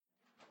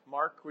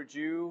Mark, would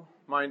you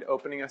mind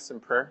opening us in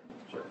prayer?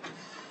 Sure.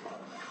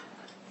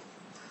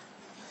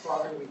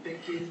 Father, we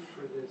thank you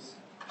for this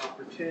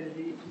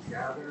opportunity to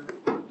gather,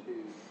 to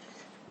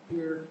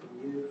hear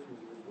from you, from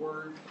your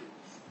word.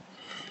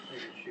 Pray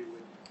that you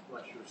would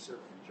bless your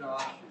servant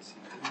Josh as he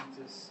leads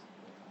us,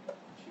 that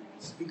you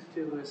would speak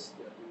to us,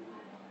 that we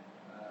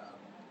would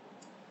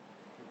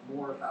know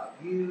more about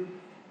you,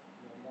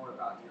 know more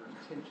about your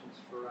intentions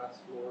for us,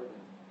 Lord,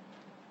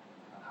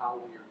 and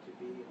how we are to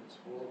be in this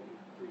world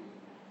you've created.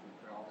 We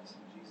pray all this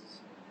in Jesus'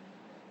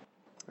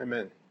 name.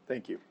 Amen.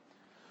 Thank you.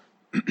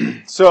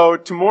 So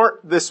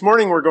this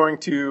morning we're going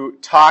to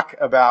talk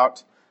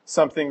about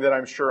something that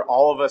I'm sure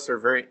all of us are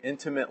very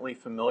intimately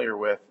familiar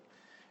with,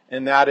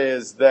 and that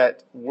is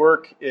that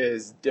work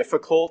is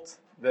difficult,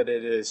 that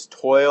it is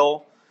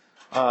toil,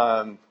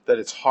 that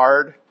it's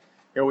hard.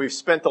 We've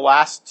spent the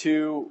last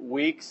 2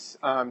 weeks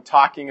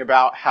talking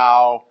about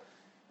how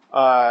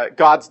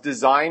God's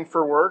design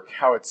for work,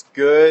 how it's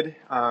good,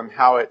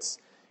 how it's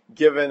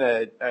given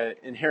an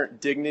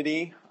inherent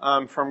dignity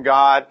from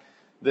God,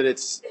 that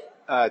it's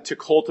to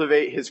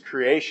cultivate His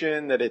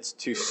creation, that it's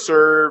to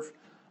serve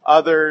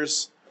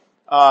others.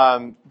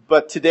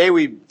 But today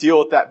we deal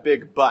with that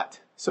big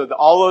but. So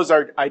all those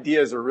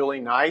ideas are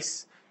really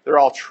nice. They're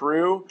all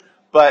true.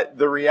 But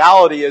the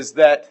reality is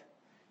that,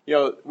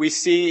 we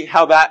see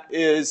how that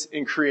is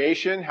in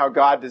creation, how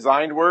God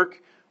designed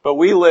work. But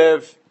we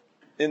live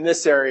in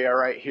this area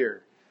right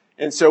here.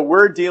 And so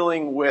we're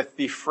dealing with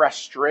the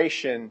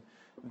frustration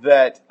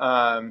that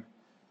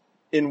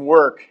in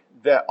work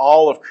that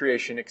all of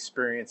creation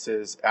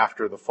experiences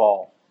after the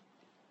fall.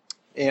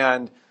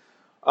 And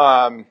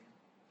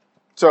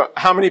so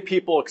how many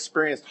people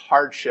experienced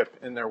hardship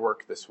in their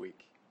work this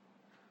week?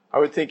 I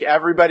would think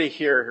everybody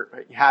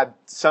here had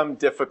some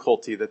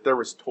difficulty, that there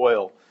was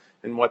toil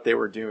in what they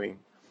were doing.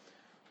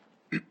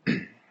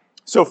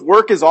 So if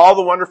work is all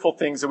the wonderful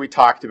things that we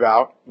talked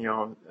about,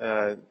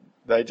 that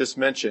I just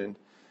mentioned,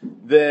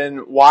 then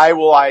why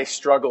will I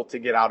struggle to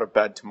get out of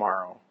bed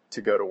tomorrow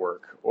to go to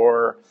work?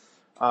 Or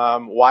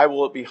why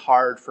will it be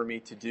hard for me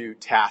to do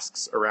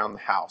tasks around the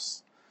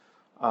house?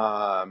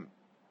 Or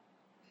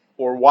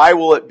why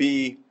will it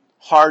be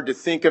hard to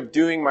think of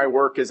doing my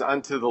work as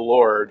unto the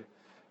Lord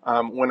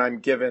when I'm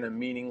given a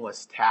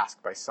meaningless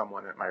task by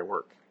someone at my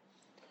work?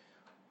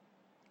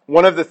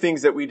 One of the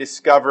things that we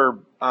discover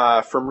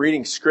from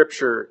reading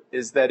Scripture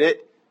is that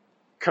it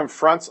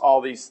confronts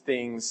all these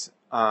things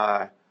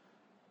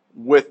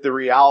with the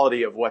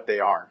reality of what they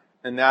are.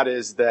 And that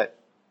is that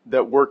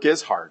work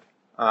is hard.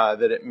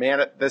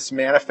 This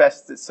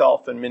manifests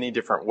itself in many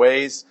different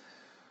ways.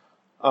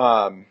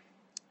 And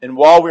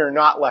while we are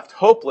not left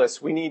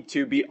hopeless, we need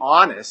to be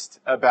honest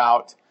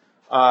about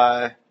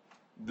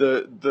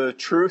the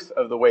truth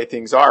of the way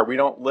things are. We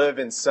don't live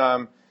in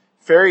some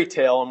fairy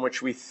tale in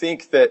which we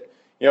think that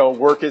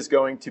work is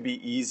going to be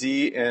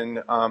easy and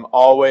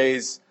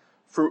always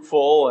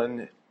fruitful,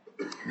 and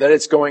that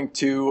it's going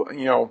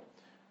to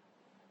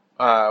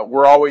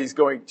we're always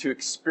going to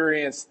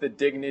experience the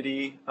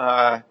dignity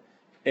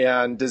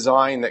and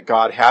design that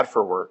God had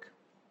for work.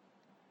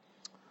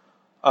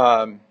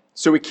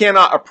 So we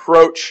cannot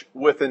approach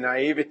with a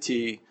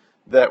naivety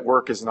that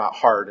work is not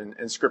hard,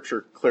 and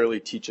Scripture clearly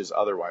teaches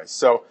otherwise.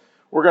 So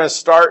we're going to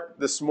start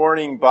this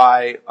morning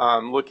by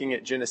looking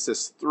at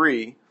Genesis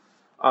 3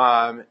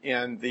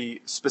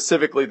 and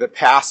specifically the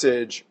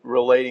passage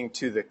relating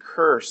to the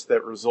curse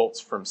that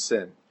results from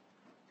sin.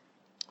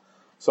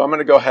 So I'm going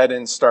to go ahead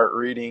and start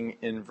reading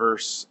in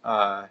verse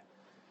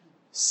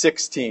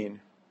 16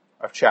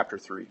 of chapter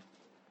 3.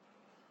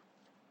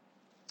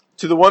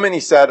 To the woman he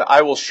said,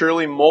 I will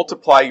surely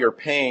multiply your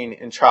pain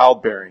in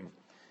childbearing.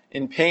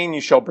 In pain you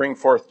shall bring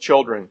forth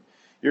children.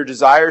 Your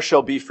desire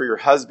shall be for your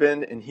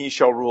husband, and he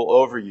shall rule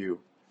over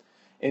you.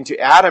 And to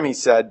Adam he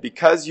said,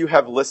 because you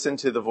have listened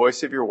to the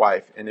voice of your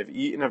wife, and have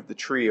eaten of the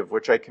tree of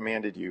which I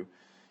commanded you,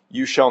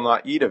 you shall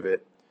not eat of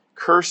it.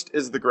 Cursed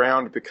is the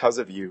ground because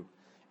of you.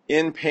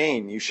 In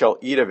pain you shall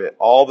eat of it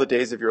all the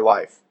days of your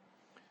life.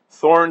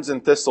 Thorns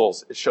and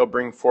thistles it shall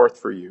bring forth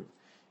for you,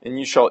 and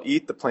you shall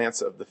eat the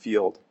plants of the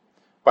field.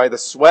 By the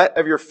sweat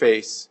of your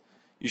face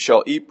you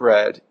shall eat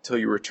bread till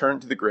you return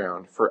to the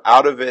ground, for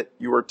out of it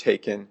you are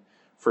taken,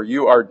 for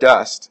you are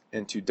dust,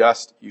 and to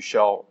dust you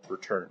shall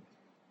return.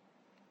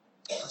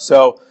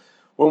 So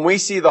when we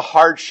see the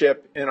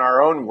hardship in our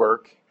own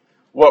work,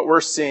 what we're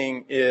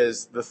seeing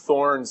is the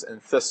thorns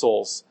and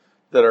thistles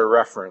that are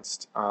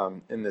referenced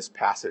in this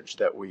passage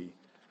that we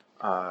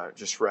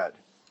just read.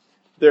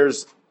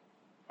 There's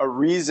a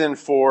reason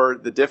for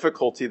the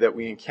difficulty that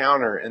we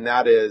encounter, and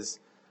that is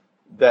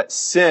that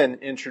sin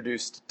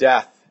introduced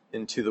death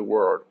into the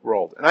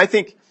world. And I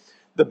think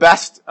the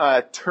best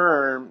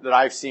term that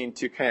I've seen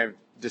to kind of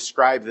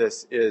describe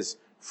this is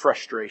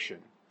frustration.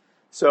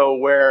 So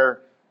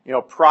where,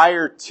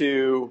 prior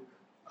to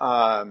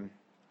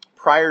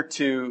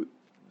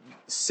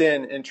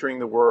sin entering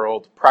the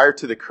world, prior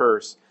to the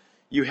curse,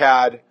 you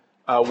had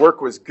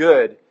work was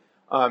good.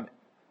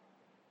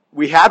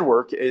 We had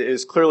work. It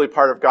is clearly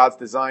part of God's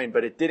design,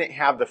 but it didn't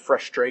have the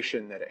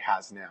frustration that it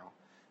has now.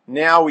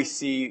 now we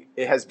see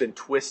it has been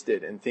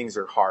twisted and things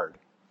are hard.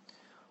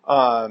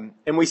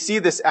 And we see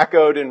this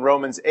echoed in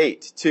Romans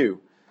 8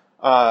 too.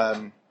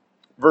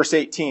 Verse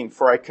 18,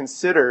 "For I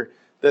consider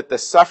that the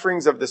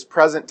sufferings of this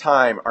present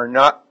time are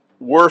not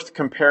worth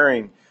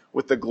comparing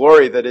with the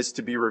glory that is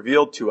to be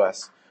revealed to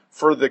us.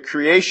 For the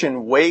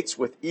creation waits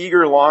with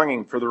eager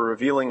longing for the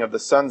revealing of the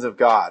sons of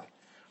God.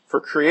 For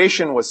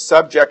creation was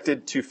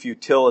subjected to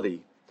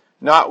futility,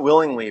 not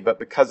willingly, but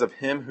because of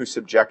him who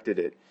subjected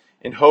it,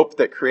 in hope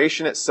that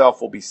creation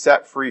itself will be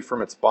set free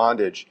from its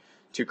bondage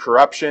to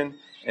corruption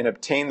and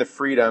obtain the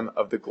freedom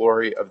of the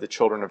glory of the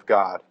children of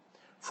God.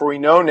 For we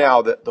know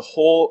now that the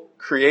whole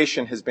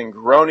creation has been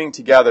groaning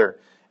together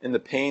in the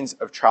pains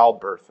of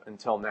childbirth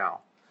until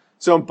now."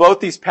 So in both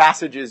these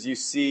passages, you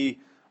see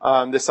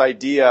this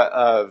idea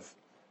of,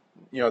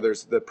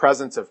 there's the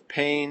presence of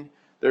pain,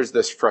 there's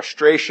this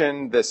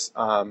frustration, this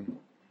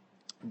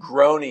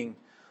groaning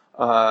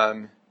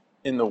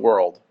in the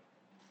world.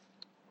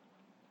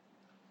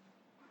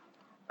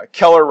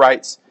 Keller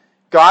writes,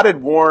 "God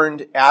had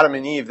warned Adam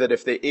and Eve that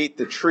if they ate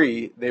the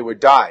tree, they would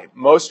die.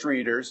 Most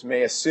readers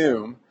may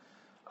assume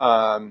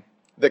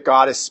that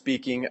God is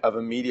speaking of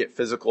immediate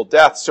physical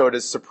death. So it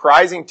is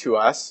surprising to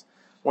us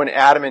when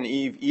Adam and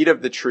Eve eat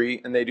of the tree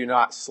and they do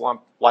not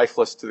slump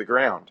lifeless to the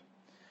ground.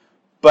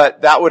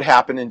 But that would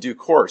happen in due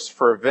course,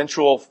 for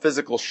eventual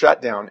physical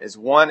shutdown is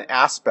one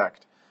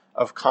aspect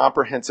of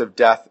comprehensive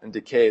death and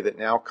decay that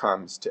now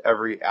comes to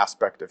every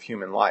aspect of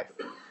human life.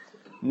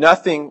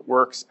 Nothing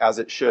works as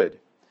it should.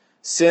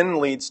 Sin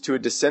leads to a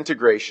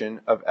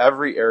disintegration of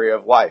every area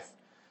of life: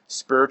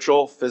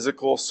 spiritual,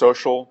 physical,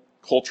 social,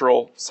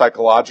 cultural,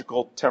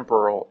 psychological,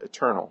 temporal,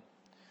 eternal."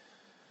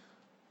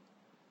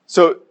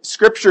 So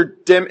Scripture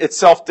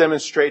itself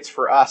demonstrates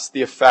for us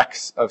the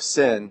effects of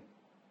sin.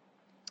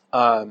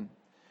 And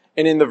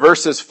in the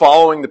verses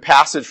following the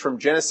passage from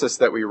Genesis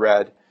that we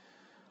read,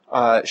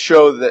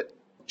 show that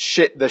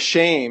the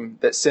shame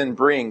that sin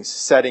brings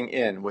setting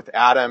in, with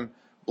Adam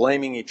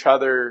blaming each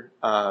other,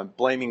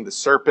 blaming the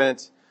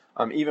serpent,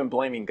 even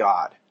blaming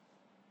God.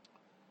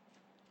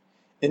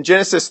 In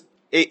Genesis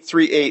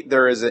 3:8,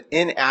 there is an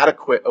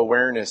inadequate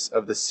awareness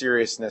of the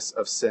seriousness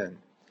of sin.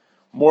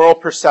 Moral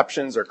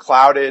perceptions are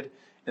clouded,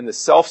 and the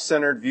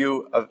self-centered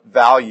view of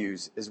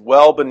values is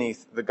well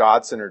beneath the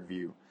God-centered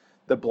view.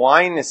 The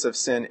blindness of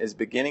sin is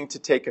beginning to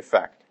take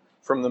effect.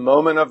 From the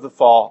moment of the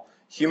fall,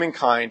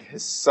 humankind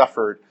has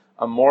suffered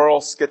a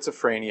moral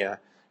schizophrenia,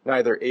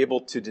 neither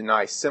able to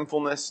deny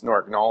sinfulness nor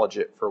acknowledge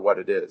it for what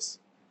it is.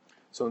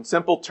 So in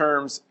simple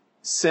terms,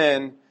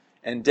 sin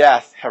and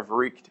death have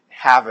wreaked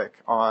havoc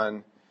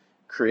on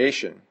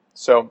creation.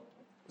 So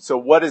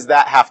what does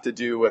that have to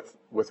do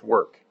with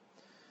work?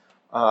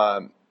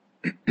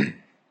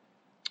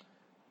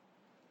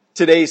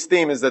 Today's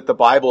theme is that the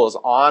Bible is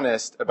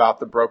honest about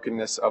the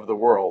brokenness of the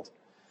world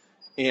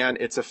and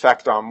its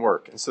effect on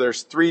work. And so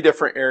there's three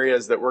different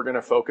areas that we're going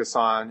to focus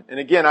on. And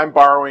again, I'm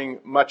borrowing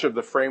much of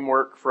the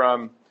framework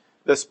from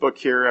this book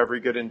here, Every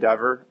Good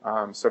Endeavor.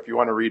 So if you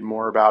want to read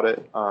more about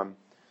it,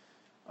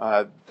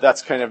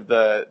 that's kind of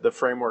the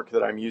framework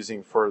that I'm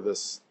using for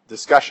this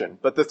discussion.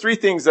 But the three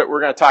things that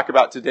we're going to talk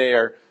about today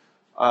are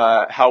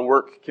how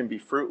work can be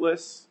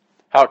fruitless,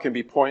 how it can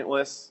be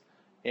pointless,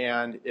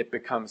 and it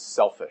becomes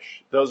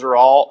selfish. Those are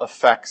all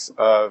effects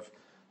of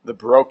the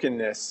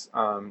brokenness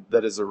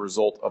that is a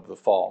result of the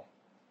fall.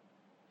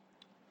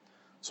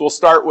 So we'll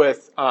start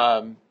with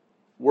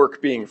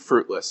work being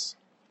fruitless.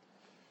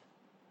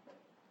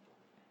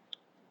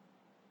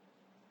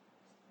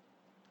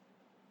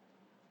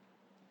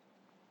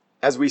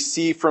 As we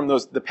see from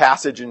the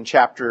passage in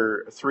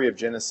chapter 3 of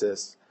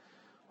Genesis,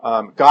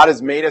 God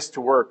has made us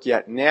to work,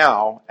 yet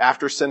now,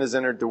 after sin has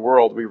entered the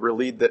world, we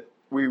read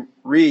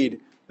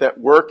that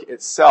work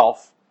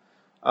itself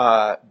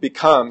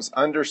becomes,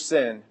 under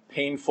sin,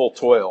 painful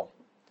toil,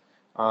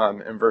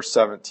 in verse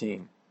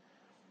 17.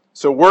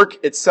 So work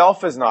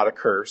itself is not a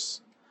curse,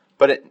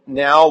 but it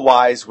now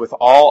lies with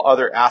all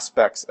other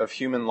aspects of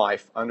human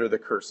life under the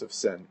curse of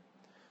sin.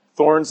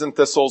 Thorns and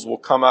thistles will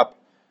come up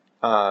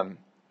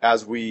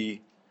as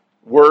we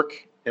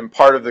work, and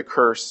part of the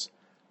curse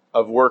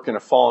of work in a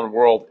fallen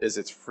world is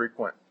its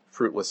frequent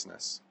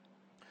fruitlessness.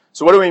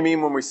 So what do we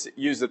mean when we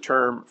use the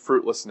term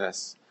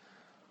fruitlessness?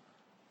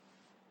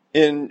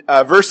 In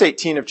verse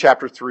 18 of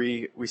chapter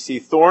 3, we see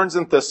thorns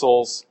and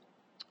thistles,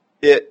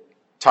 it,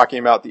 talking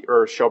about the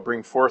earth, shall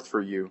bring forth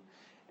for you.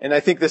 And I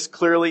think this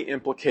clearly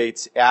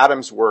implicates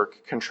Adam's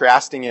work,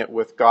 contrasting it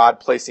with God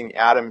placing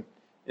Adam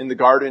in the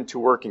garden to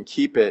work and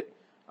keep it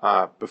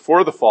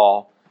before the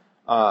fall.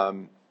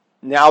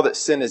 Now that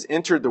sin has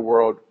entered the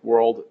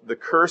world, the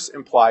curse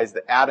implies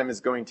that Adam is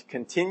going to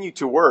continue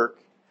to work,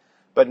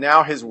 but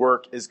now his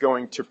work is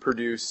going to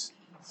produce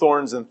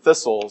thorns and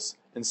thistles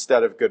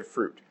instead of good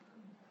fruit.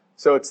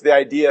 So it's the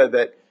idea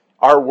that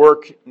our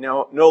work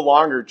no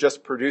longer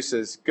just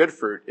produces good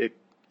fruit. It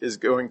is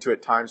going to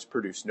at times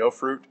produce no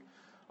fruit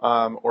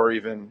or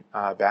even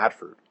bad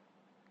fruit.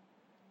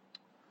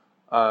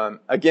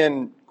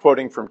 Again,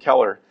 quoting from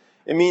Keller,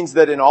 it means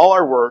that in all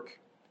our work,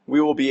 we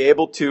will be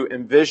able to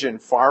envision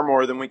far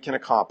more than we can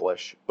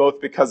accomplish, both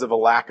because of a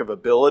lack of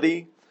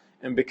ability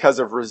and because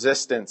of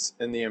resistance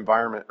in the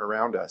environment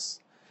around us.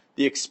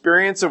 The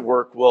experience of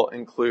work will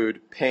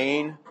include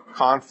pain,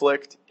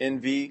 conflict,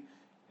 envy,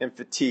 and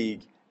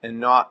fatigue, and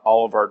not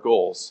all of our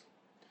goals.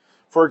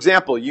 For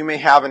example, you may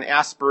have an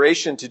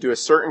aspiration to do a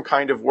certain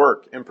kind of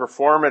work and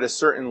perform at a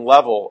certain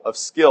level of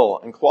skill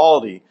and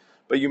quality,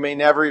 but you may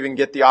never even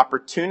get the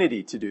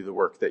opportunity to do the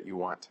work that you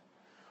want.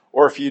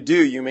 Or if you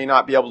do, you may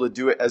not be able to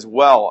do it as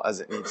well as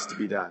it needs to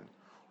be done.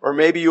 Or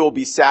maybe you will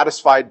be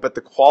satisfied with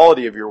the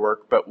quality of your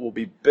work, but will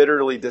be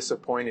bitterly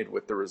disappointed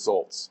with the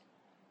results.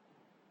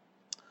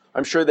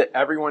 I'm sure that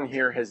everyone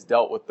here has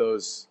dealt with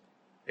those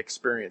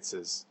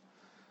experiences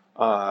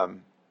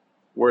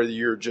where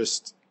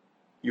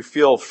you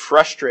feel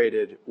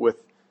frustrated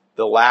with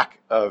the lack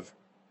of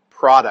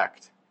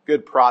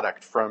good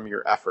product from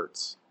your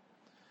efforts.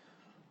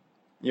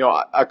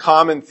 A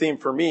common theme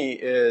for me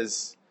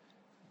is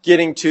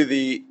getting to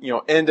the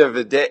end of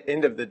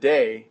the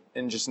day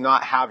and just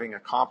not having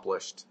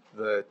accomplished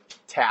the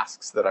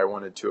tasks that I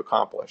wanted to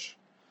accomplish.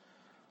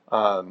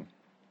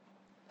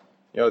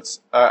 It's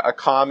a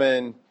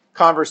common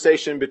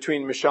conversation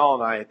between Michelle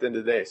and I at the end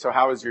of the day. So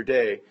how was your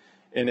day?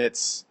 And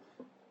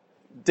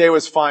day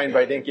was fine,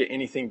 but I didn't get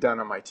anything done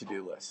on my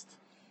to-do list.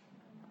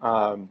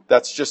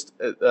 That's just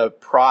a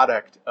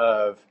product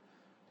of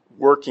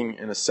working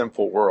in a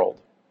sinful world.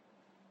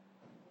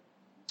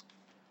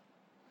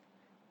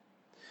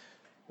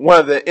 One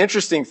of the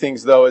interesting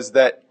things, though, is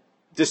that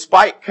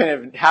despite kind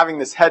of having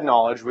this head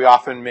knowledge, we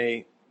often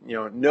may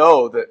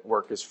know that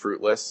work is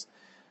fruitless.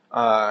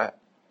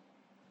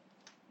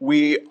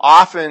 We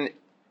often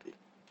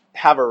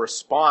have a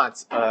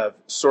response of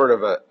sort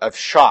of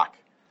shock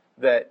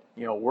that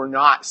we're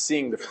not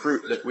seeing the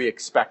fruit that we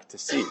expect to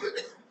see.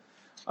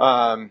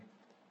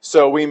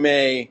 So we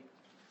may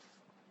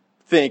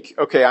think,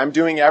 okay, I'm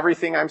doing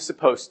everything I'm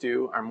supposed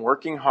to. I'm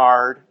working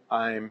hard.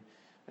 I'm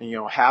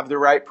have the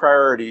right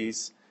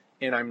priorities,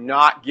 and I'm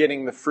not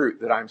getting the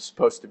fruit that I'm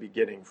supposed to be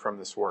getting from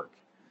this work.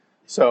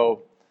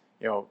 So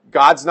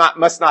God's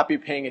must not be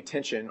paying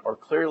attention, or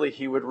clearly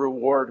He would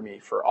reward me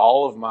for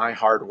all of my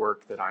hard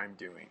work that I'm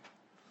doing.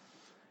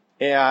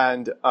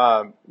 And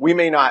we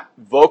may not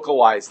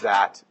vocalize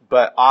that,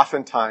 but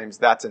oftentimes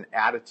that's an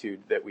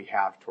attitude that we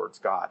have towards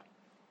God.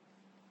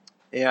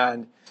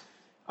 And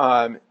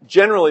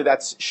generally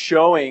that's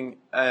showing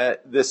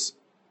this,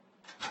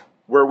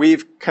 where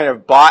we've kind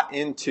of bought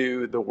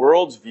into the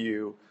world's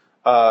view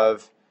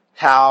of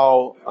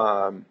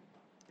how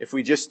if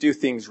we just do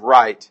things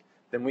right,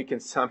 then we can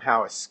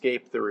somehow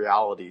escape the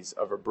realities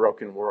of a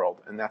broken world.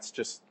 And that's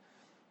just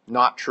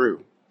not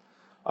true.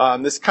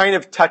 This kind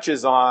of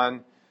touches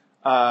on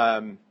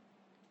some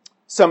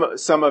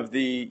of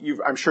the,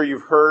 I'm sure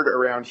you've heard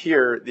around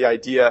here, the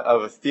idea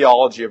of a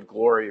theology of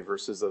glory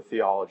versus a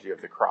theology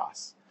of the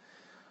cross.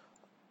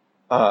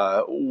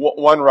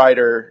 One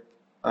writer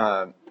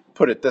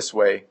put it this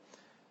way: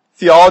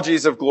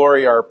 theologies of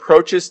glory are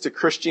approaches to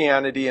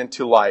Christianity and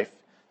to life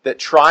that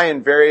try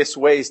in various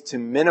ways to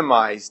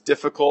minimize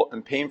difficult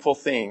and painful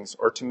things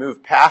or to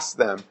move past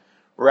them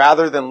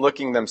rather than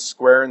looking them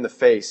square in the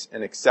face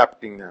and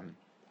accepting them.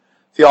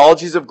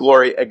 Theologies of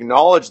glory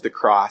acknowledge the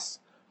cross,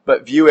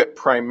 but view it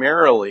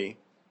primarily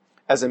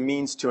as a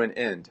means to an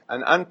end,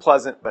 an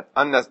unpleasant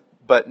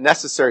but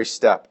necessary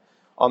step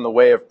on the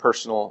way of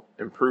personal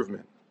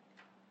improvement,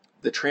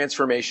 the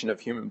transformation of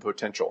human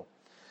potential.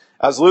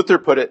 As Luther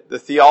put it, the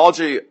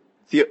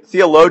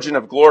theologian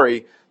of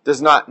glory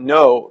does not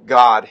know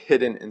God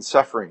hidden in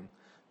suffering.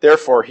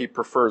 Therefore, he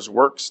prefers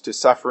works to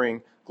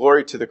suffering,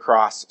 glory to the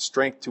cross,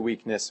 strength to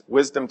weakness,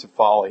 wisdom to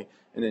folly,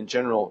 and in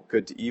general,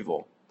 good to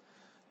evil.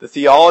 The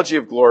theology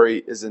of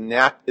glory is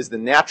the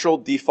natural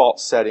default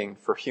setting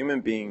for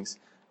human beings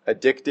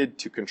addicted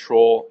to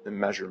control and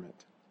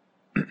measurement.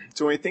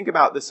 So when we think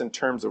about this in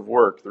terms of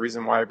work, the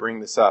reason why I bring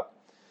this up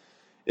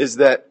is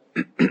that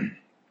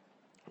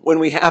when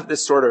we have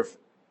this sort of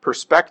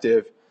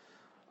perspective,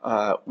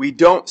 we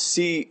don't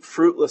see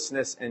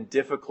fruitlessness and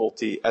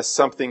difficulty as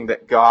something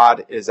that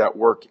God is at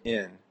work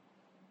in,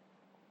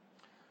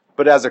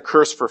 but as a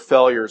curse for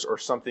failures or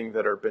something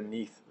that are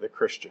beneath the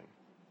Christian.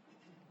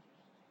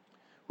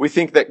 We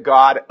think that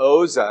God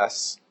owes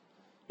us,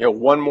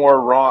 one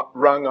more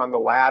rung on the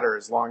ladder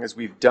as long as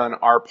we've done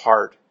our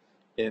part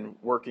in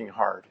working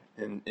hard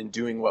and in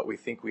doing what we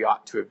think we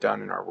ought to have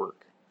done in our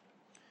work.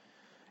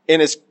 And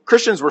as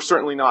Christians, we're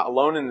certainly not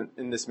alone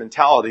in this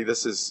mentality.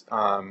 This is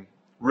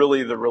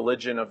really the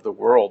religion of the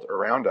world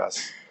around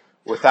us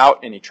without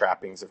any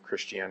trappings of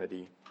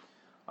Christianity.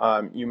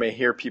 You may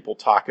hear people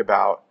talk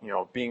about,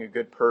 being a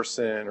good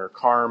person or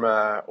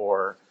karma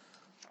or...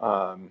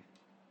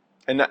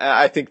 And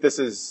I think this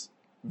is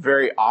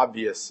very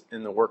obvious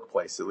in the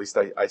workplace. At least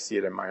I see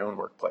it in my own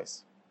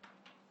workplace.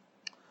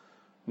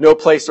 No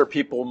place are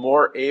people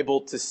more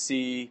able to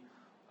see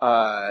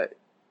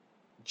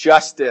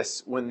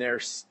justice when they're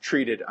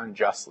treated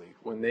unjustly,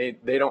 when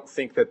they don't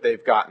think that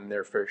they've gotten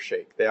their fair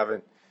shake. They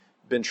haven't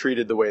been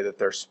treated the way that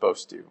they're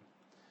supposed to.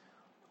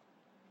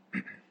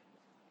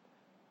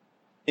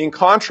 In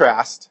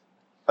contrast,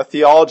 a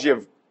theology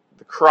of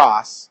the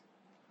cross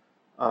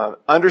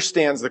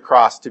understands the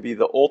cross to be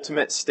the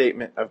ultimate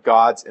statement of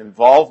God's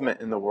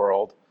involvement in the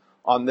world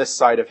on this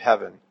side of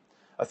heaven.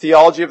 A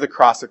theology of the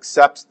cross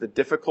accepts the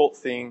difficult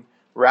thing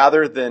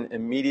rather than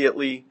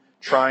immediately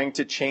trying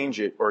to change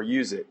it or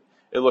use it.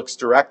 It looks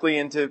directly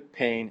into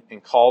pain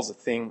and calls a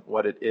thing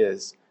what it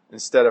is,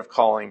 instead of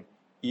calling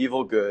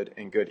evil good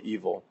and good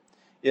evil.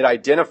 It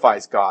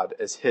identifies God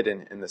as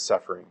hidden in the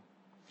suffering.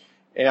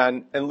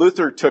 And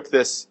Luther took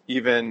this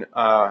even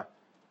a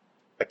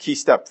key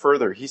step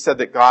further. He said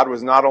that God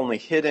was not only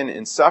hidden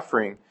in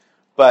suffering,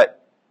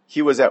 but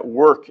he was at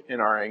work in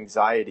our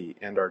anxiety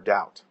and our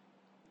doubt.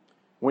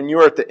 When you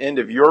are at the end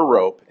of your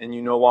rope and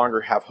you no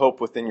longer have hope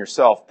within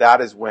yourself,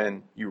 that is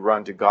when you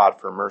run to God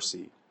for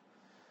mercy.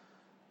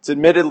 It's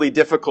admittedly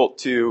difficult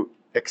to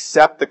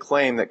accept the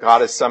claim that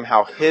God is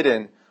somehow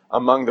hidden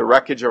among the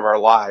wreckage of our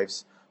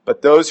lives,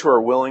 but those who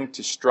are willing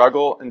to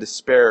struggle and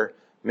despair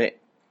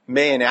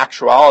may in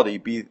actuality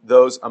be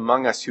those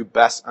among us who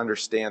best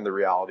understand the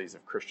realities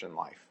of Christian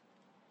life.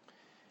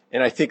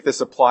 And I think this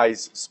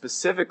applies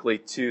specifically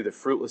to the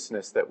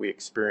fruitlessness that we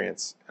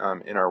experience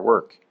in our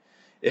work.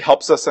 It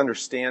helps us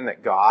understand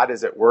that God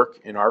is at work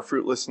in our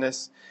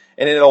fruitlessness,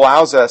 and it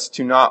allows us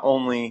to not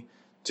only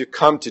to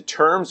come to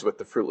terms with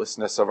the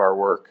fruitlessness of our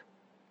work,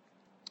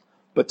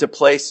 but to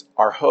place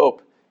our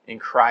hope in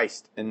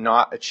Christ and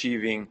not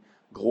achieving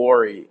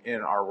glory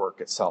in our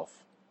work itself.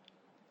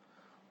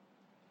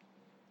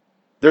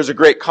 There's a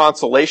great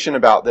consolation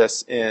about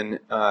this in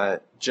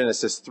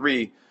Genesis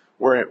 3,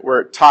 where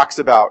it talks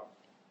about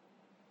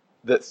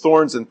that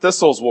thorns and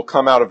thistles will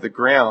come out of the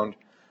ground,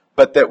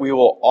 but that we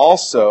will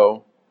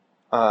also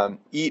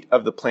eat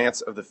of the plants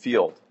of the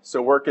field.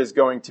 So work is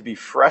going to be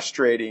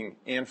frustrating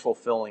and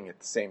fulfilling at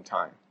the same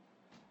time.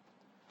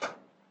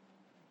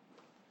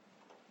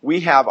 We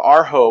have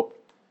our hope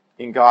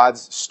in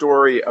God's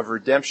story of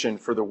redemption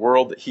for the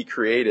world that he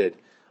created,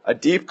 a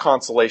deep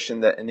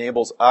consolation that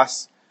enables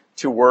us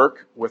to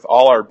work with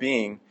all our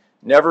being,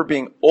 never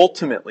being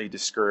ultimately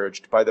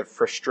discouraged by the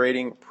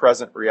frustrating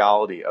present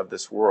reality of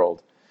this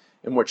world,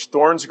 in which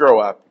thorns grow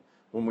up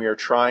when we are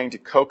trying to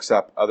coax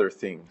up other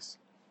things.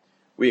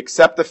 We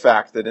accept the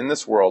fact that in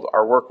this world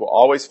our work will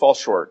always fall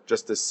short,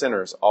 just as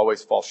sinners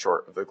always fall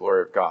short of the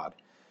glory of God,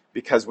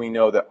 because we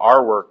know that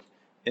our work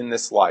in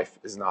this life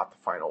is not the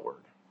final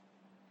word.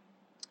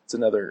 It's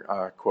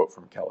another quote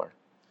from Keller.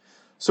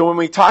 So when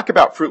we talk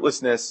about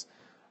fruitlessness,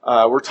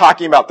 we're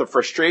talking about the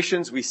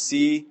frustrations we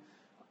see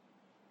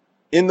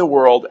in the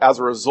world as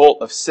a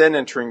result of sin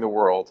entering the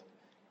world,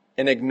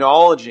 and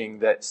acknowledging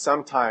that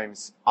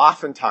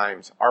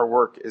oftentimes, our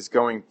work is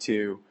going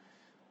to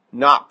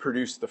not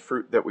produce the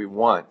fruit that we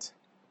want,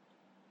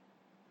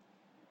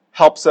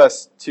 helps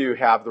us to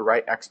have the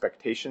right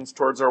expectations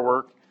towards our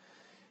work,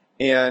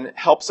 and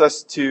helps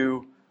us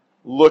to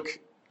look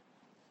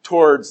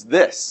toward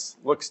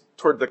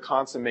the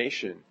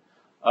consummation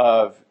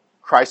of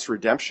Christ's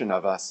redemption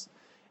of us.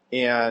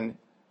 And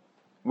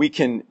we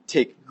can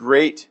take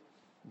great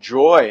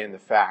joy in the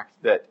fact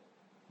that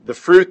the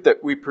fruit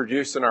that we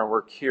produce in our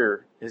work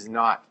here is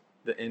not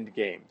the end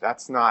game.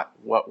 That's not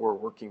what we're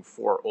working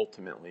for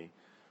ultimately.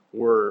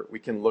 We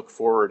can look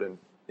forward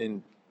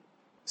in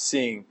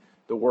seeing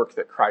the work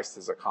that Christ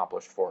has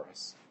accomplished for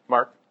us.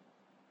 Mark?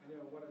 I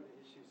know one of the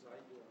issues I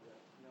deal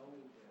with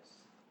knowing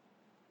this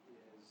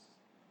is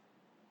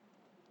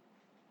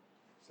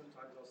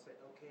sometimes I'll say,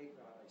 okay,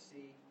 God, I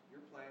see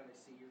your plan, I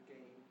see your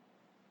game,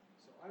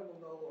 so I will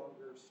no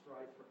longer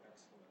strive for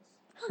excellence.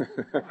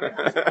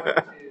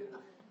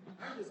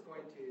 I'm just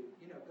going to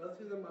go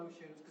through the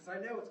motions, because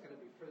I know it's going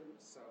to be fruitless.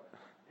 So,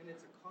 and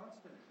it's a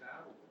constant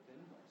battle within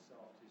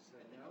myself to say,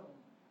 no,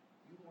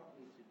 you want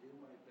me to do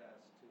my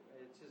best.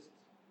 It's just,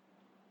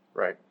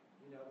 right.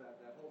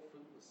 That whole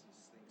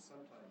fruitlessness thing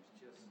sometimes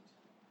just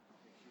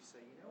makes you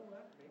say, you know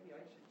what, maybe I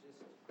should just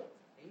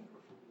aim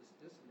for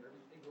fruitlessness and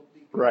everything will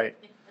be good. Right.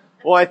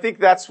 Well, I think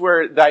that's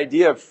where the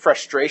idea of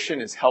frustration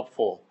is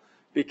helpful,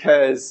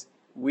 because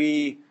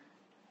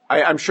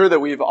I'm sure that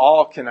we've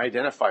all can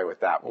identify with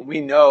that. When we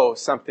know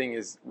something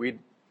is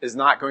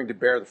not going to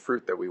bear the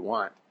fruit that we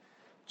want,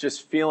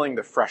 just feeling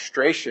the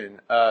frustration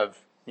of,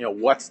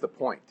 what's the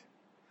point?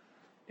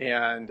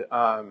 And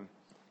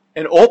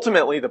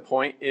ultimately the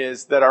point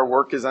is that our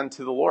work is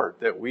unto the Lord,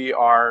 that we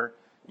are,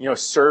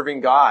 serving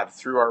God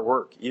through our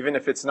work, even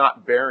if it's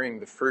not bearing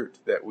the fruit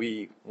that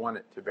we want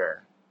it to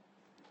bear.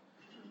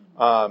 Is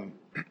that how God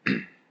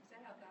feels?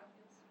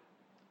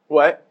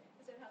 What?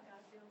 Is that how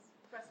God feels?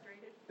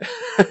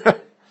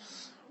 Frustrated?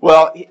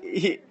 Well,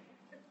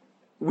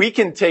 we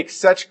can take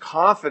such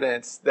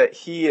confidence that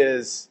he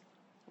is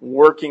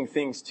working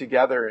things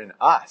together in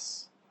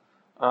us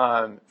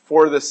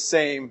for the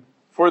same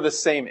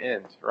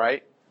end,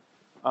 right?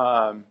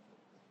 But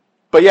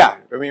yeah,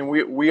 I mean,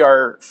 we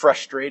are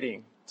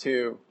frustrating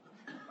to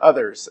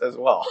others as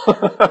well.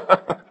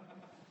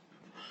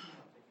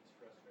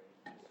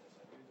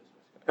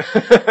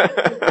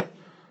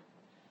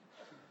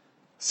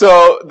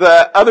 So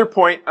the other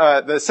point,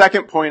 the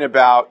second point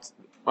about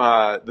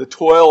the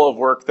toil of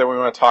work that we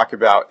want to talk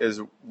about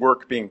is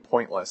work being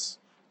pointless.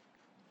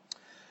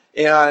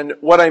 And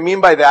what I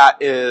mean by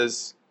that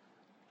is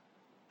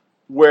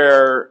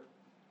where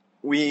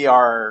we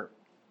are,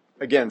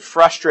 again,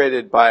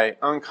 frustrated by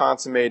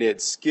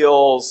unconsummated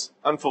skills,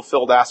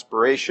 unfulfilled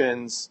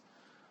aspirations,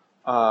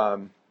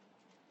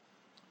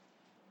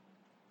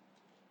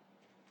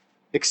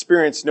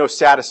 experience no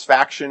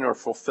satisfaction or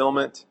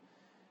fulfillment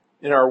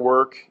in our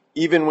work,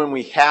 even when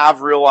we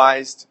have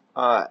realized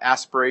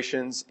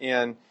aspirations,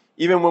 and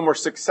even when we're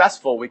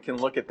successful, we can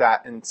look at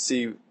that and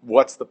see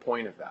what's the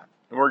point of that.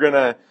 And we're going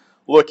to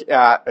look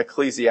at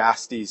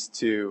Ecclesiastes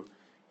to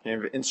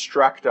kind of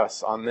instruct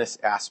us on this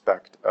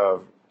aspect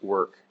of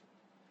work.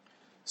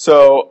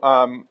 So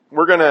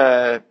we're going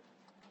to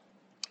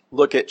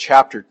look at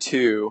chapter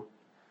 2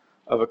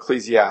 of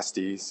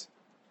Ecclesiastes.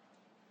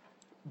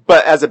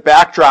 But as a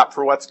backdrop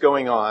for what's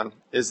going on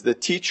is the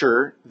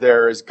teacher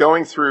there is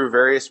going through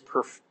various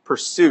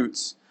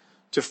pursuits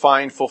to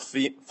find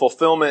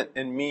fulfillment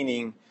and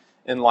meaning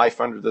in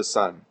life under the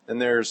sun.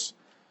 And there's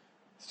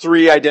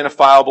 3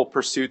 identifiable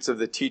pursuits of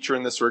the teacher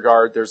in this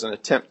regard. There's an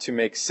attempt to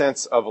make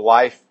sense of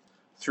life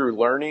through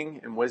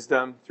learning and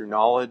wisdom, through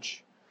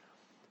knowledge.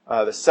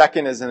 The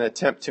second is an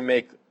attempt to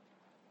make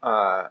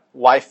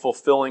life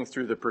fulfilling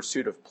through the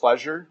pursuit of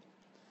pleasure.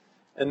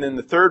 And then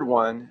the third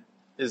one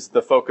is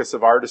the focus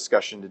of our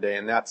discussion today,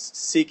 and that's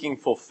seeking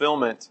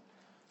fulfillment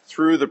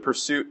through the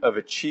pursuit of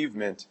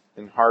achievement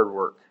and hard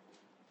work.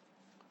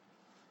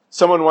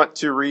 Someone want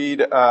to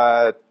read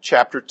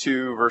chapter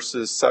 2,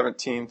 verses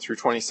 17 through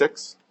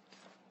 26?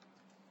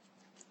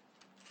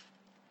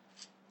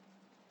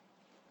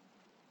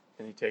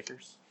 Any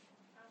takers?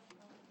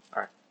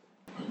 All right.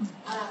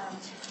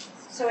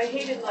 So I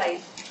hated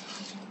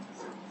life,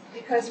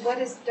 because what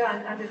is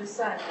done under the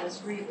sun is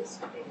grievous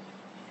to me.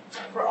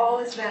 For all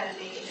is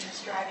vanity and a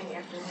striving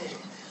after wind.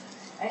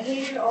 I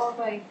hated all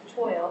my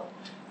toil.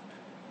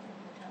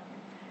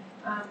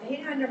 I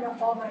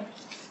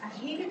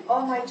hated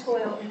all my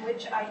toil in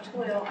which I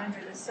toil under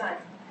the sun,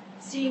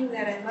 seeing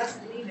that I must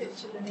leave it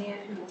to the man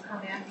who will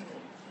come after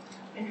me.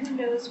 And who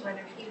knows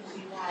whether he will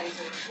be wise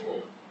or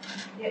fool?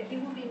 Yet he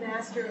will be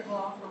master of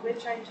all for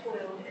which I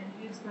toiled and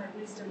used my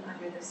wisdom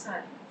under the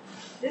sun.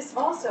 This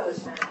also is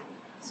vanity.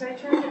 So I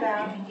turned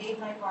about and gave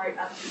my heart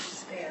up to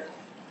despair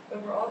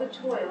over all the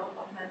toil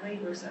of my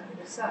labors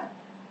under the sun.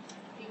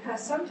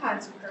 Because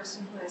sometimes a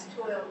person who has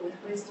toiled with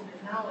wisdom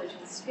and knowledge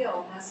and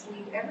skill must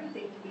leave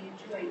everything to be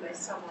enjoyed by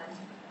someone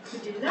who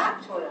did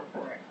not toil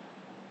for it.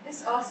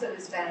 This also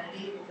is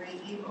vanity and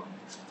great evil.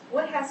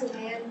 What has a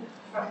man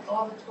from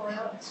all the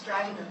toil and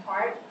striving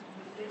apart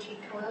with which he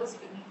toils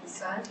beneath the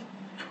sun?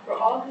 For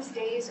all his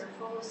days are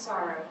full of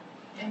sorrow,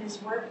 and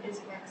his work is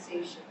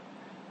vexation.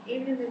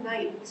 Even in the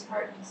night his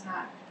heart does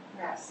not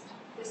rest.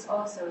 This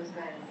also is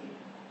vanity.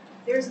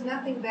 There is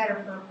nothing better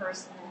for a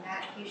person than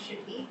that he should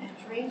eat and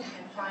drink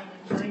and find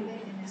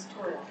enjoyment in his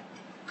toil.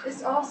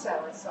 This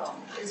also, a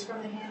song, is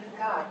from the hand of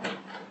God.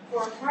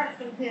 For apart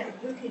from him,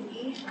 who can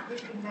eat and who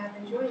can have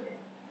enjoyment?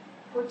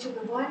 For to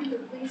the one who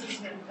pleases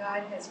him,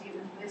 God has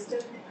given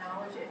wisdom and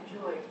knowledge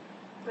and joy.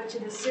 But to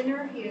the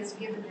sinner he has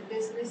given the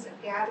business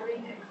of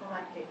gathering and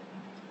collecting,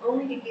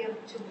 only to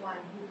give to one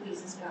who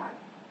pleases God.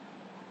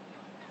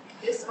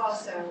 This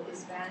also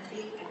is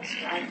vanity and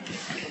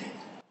striving.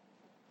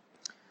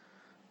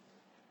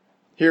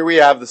 Here we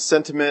have the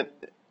sentiment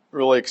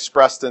really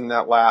expressed in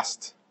that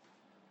last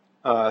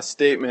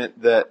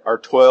statement that our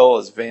toil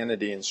is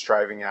vanity and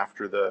striving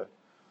after the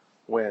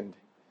wind.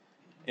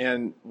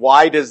 And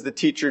why does the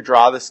teacher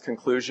draw this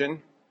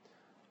conclusion?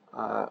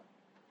 Well,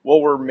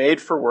 we're made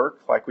for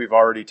work, like we've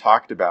already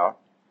talked about.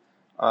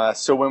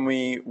 So when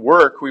we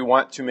work, we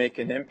want to make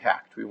an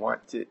impact. We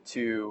want it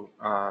to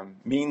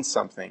mean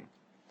something.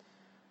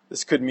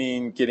 This could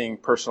mean getting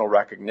personal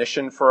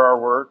recognition for our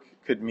work.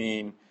 It could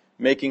mean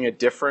making a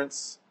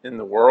difference in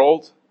the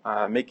world,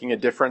 making a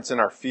difference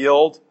in our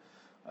field,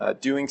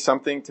 doing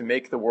something to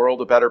make the world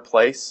a better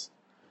place.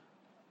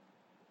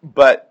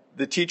 But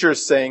the teacher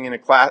is saying in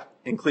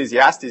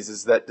Ecclesiastes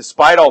is that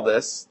despite all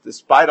this,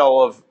 despite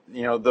all of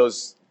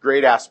those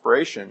great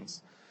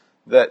aspirations,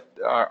 that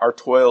our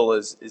toil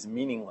is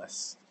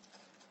meaningless.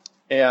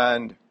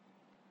 And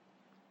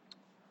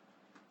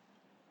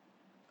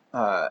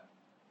I'll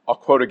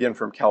quote again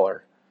from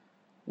Keller.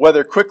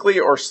 Whether quickly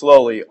or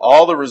slowly,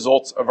 all the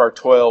results of our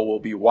toil will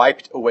be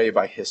wiped away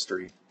by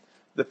history.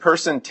 The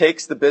person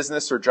takes the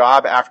business or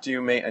job after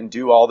you may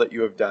undo all that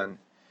you have done.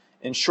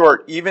 In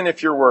short, even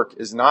if your work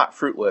is not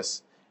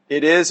fruitless,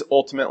 it is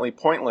ultimately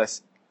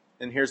pointless.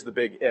 And here's the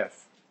big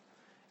if.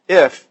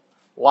 If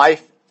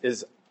life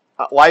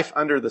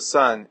under the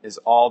sun is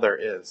all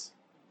there is.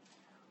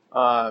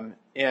 And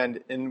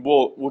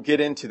we'll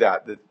get into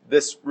that.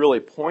 This really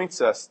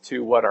points us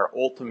to what our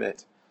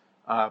ultimate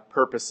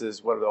purpose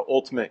is, what the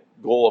ultimate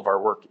goal of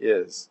our work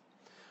is.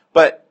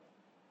 But,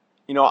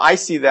 I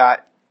see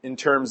that in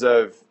terms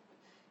of,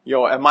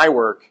 at my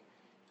work,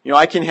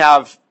 I can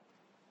have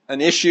an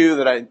issue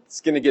that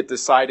it's going to get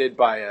decided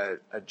by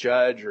a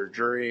judge or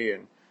jury,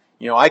 and,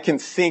 I can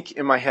think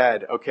in my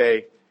head,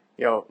 okay,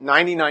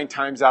 99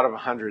 times out of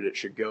 100 it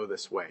should go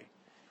this way.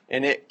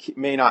 And it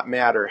may not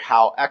matter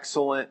how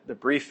excellent the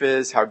brief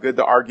is, how good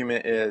the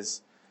argument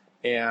is,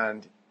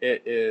 and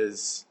it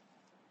is,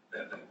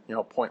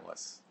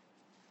 pointless.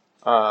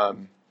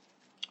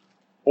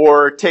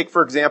 Or take,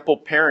 for example,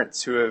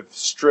 parents who have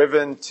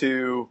striven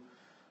to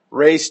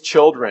raise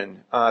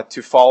children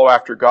to follow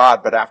after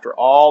God, but after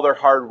all their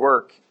hard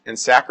work and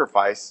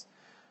sacrifice,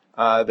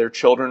 their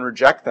children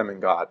reject them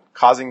in God,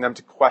 causing them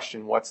to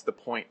question what's the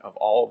point of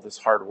all of this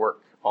hard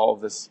work, all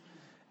of this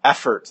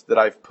effort that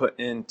I've put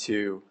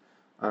into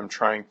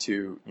trying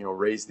to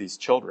raise these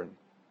children.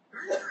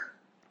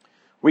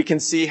 We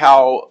can see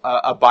how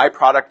a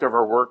byproduct of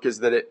our work is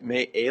that it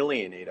may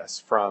alienate us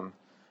from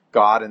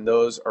God and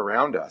those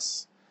around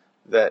us.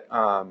 That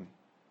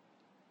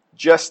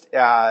just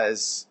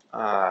as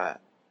that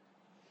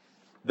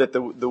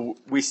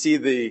we see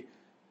the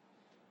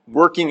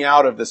working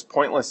out of this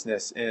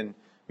pointlessness in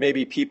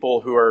maybe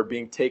people who are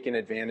being taken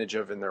advantage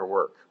of in their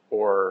work,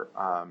 or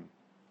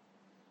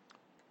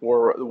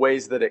the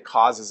ways that it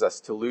causes us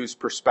to lose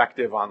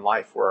perspective on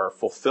life, where our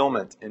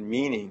fulfillment and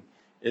meaning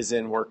is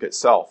in work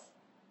itself.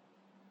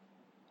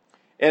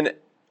 And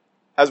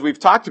as we've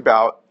talked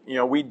about,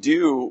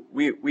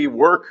 we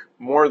work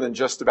more than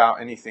just about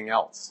anything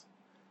else.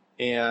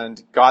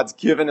 And God's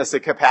given us a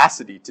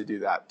capacity to do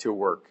that, to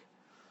work.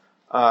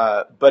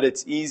 But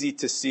it's easy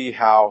to see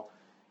how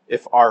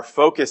if our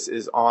focus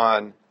is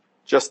on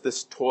just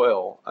this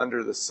toil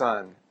under the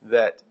sun,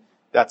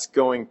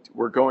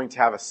 we're going to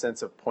have a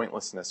sense of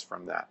pointlessness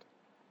from that.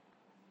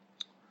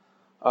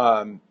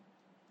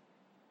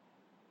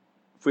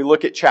 If we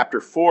look at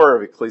chapter 4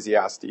 of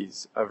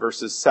Ecclesiastes,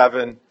 verses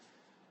 7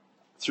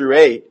 through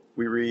 8,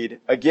 we read,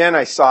 "Again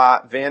I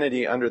saw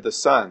vanity under the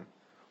sun.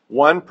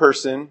 One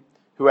person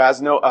who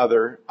has no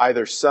other,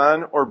 either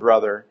son or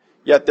brother,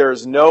 yet there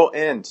is no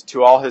end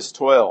to all his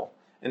toil,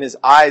 and his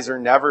eyes are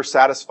never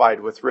satisfied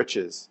with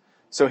riches.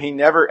 So he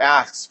never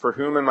asks, for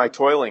whom am I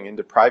toiling and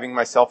depriving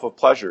myself of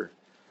pleasure?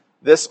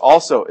 This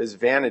also is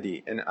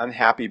vanity and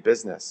unhappy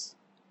business."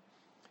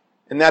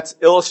 And that's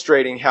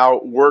illustrating how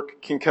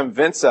work can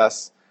convince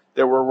us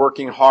that we're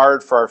working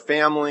hard for our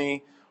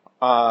family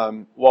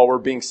while we're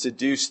being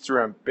seduced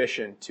through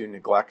ambition to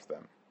neglect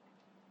them.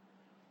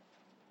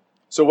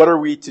 So what are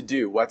we to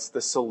do? What's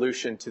the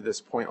solution to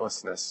this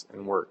pointlessness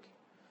in work?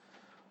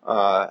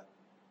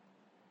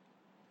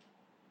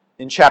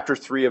 In chapter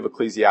 3 of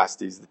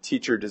Ecclesiastes, the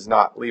teacher does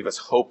not leave us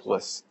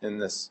hopeless in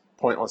this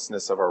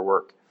pointlessness of our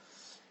work.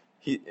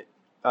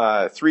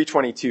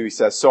 3:22, he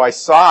says, "So I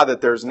saw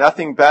that there's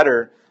nothing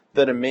better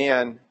that a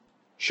man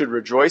should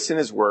rejoice in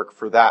his work,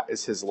 for that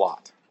is his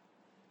lot."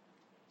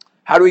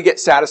 How do we get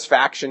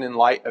satisfaction in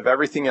light of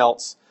everything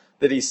else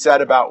that he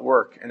said about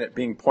work and it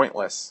being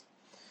pointless?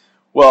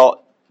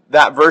 Well,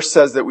 that verse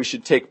says that we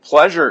should take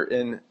pleasure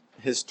in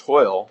his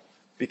toil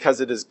because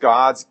it is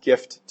God's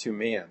gift to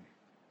man.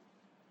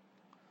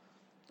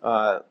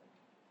 We're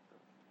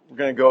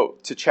going to go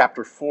to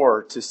chapter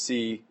 4 to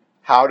see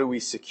how do we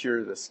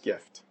secure this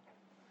gift.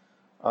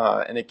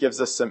 And it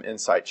gives us some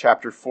insight.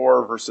 Chapter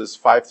 4, verses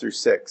 5 through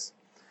 6.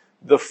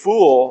 "The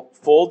fool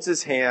folds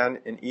his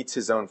hand and eats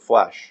his own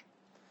flesh.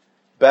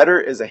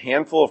 Better is a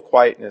handful of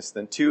quietness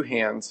than 2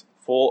 hands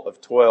full of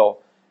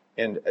toil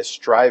and a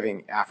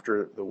striving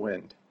after the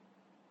wind."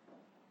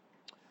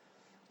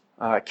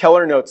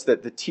 Keller notes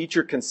that the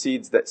teacher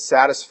concedes that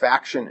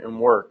satisfaction in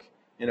work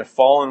in a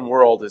fallen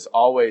world is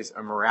always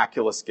a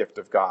miraculous gift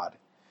of God.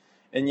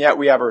 And yet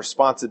we have a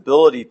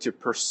responsibility to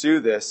pursue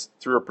this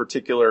through a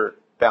particular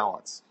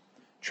balance.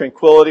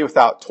 Tranquility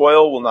without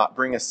toil will not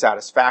bring us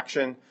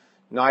satisfaction.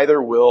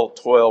 Neither will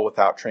toil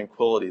without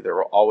tranquility. There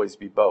will always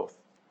be both.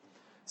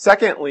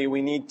 Secondly,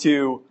 we need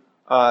to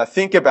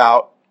think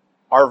about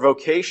our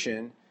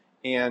vocation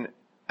and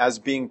as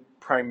being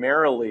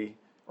primarily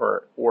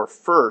or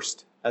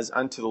first as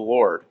unto the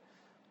Lord.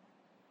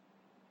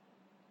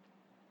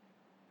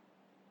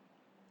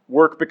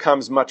 Work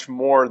becomes much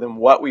more than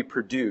what we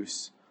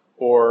produce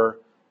or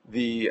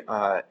the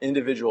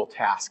individual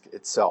task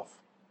itself.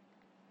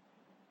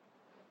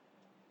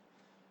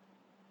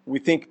 We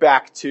think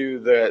back to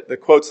the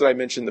quotes that I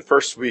mentioned the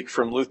first week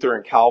from Luther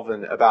and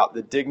Calvin about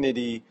the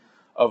dignity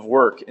of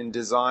work and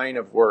design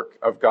of work,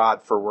 of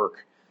God for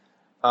work,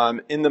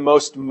 in the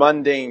most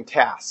mundane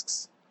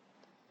tasks.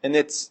 And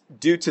it's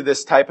due to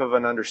this type of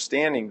an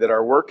understanding that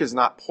our work is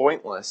not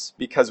pointless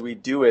because we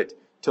do it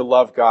to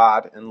love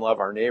God and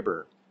love our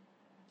neighbor.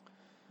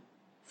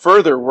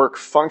 Further, work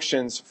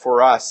functions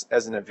for us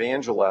as an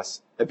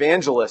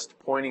evangelist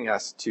pointing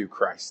us to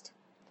Christ.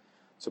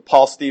 So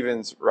Paul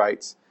Stevens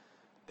writes,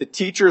 "The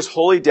teacher's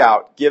holy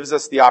doubt gives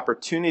us the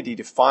opportunity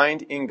to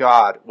find in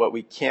God what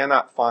we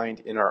cannot find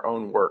in our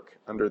own work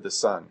under the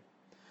sun.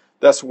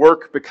 Thus,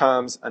 work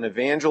becomes an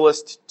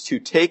evangelist to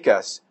take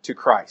us to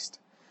Christ.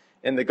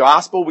 And the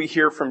gospel we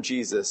hear from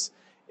Jesus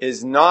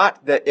is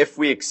not that if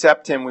we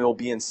accept him, we will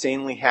be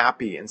insanely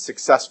happy and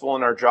successful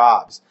in our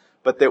jobs,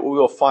 but that we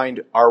will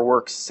find our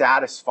work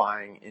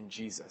satisfying in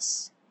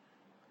Jesus.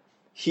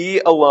 He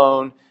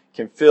alone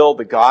can fill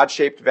the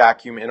God-shaped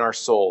vacuum in our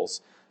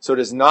souls So it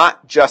is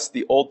not just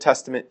the Old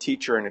Testament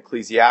teacher in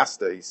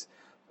Ecclesiastes,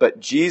 but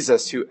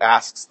Jesus who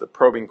asks the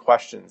probing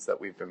questions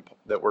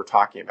that we're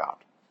talking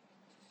about.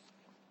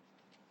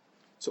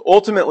 So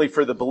ultimately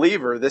for the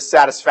believer, this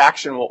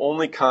satisfaction will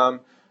only come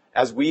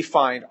as we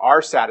find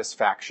our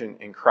satisfaction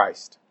in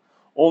Christ.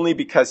 Only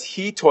because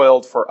he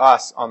toiled for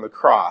us on the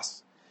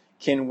cross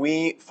can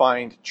we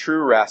find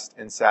true rest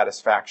and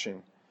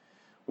satisfaction.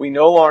 We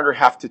no longer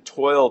have to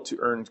toil to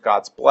earn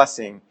God's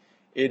blessing.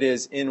 It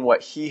is in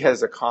what he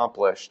has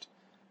accomplished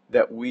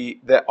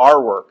that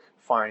our work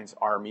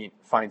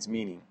finds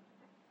meaning.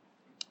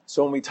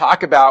 So when we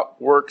talk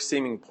about work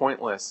seeming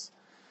pointless,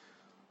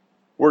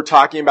 we're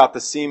talking about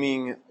the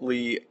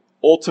seemingly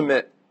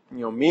ultimate,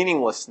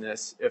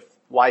 meaninglessness if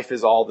life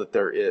is all that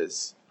there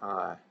is.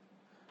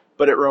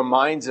 But it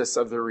reminds us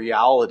of the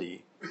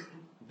reality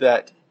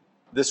that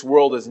this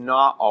world is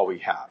not all we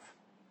have.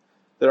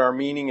 That our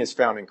meaning is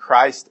found in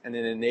Christ, and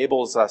it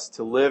enables us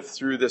to live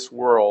through this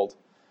world,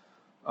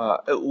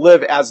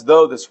 live as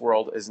though this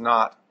world is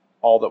not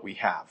all that we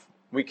have.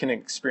 We can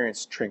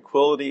experience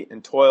tranquility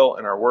and toil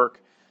in our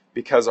work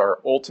because our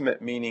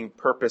ultimate meaning,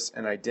 purpose,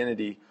 and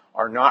identity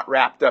are not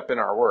wrapped up in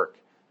our work.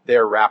 They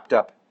are wrapped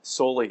up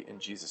solely in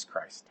Jesus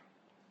Christ.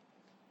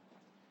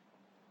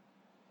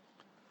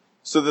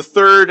 So the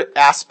third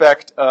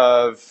aspect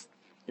of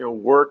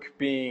work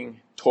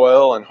being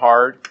toil and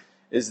hard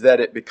is that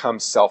it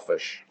becomes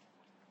selfish.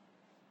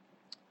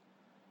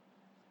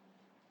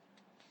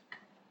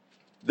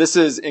 This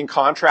is in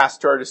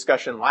contrast to our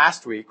discussion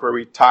last week where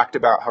we talked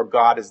about how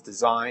God has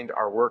designed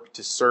our work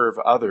to serve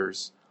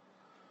others.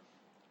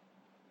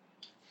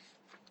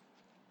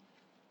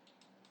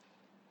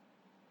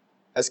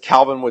 As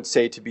Calvin would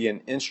say, to be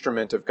an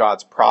instrument of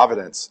God's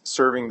providence,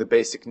 serving the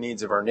basic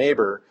needs of our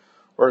neighbor,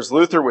 or as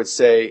Luther would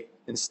say,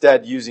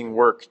 instead using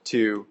work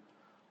to,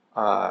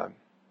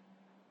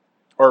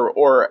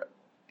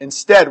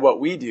 instead what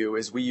we do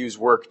is we use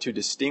work to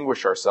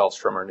distinguish ourselves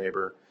from our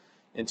neighbor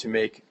and to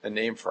make a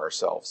name for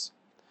ourselves.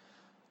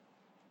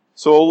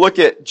 So we'll look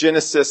at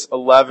Genesis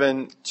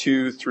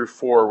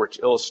 11:2-4, which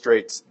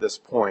illustrates this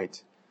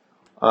point.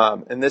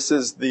 And this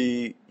is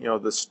the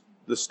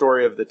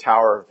story of the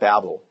Tower of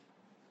Babel.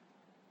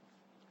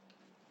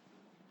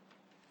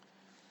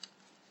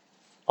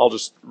 I'll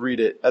just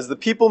read it. As the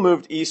people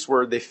moved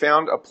eastward, they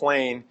found a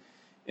plain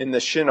in the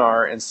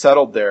Shinar and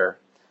settled there.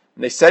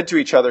 And they said to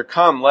each other,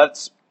 "Come,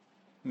 let's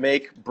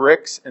make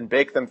bricks and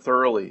bake them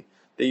thoroughly."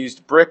 They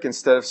used brick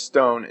instead of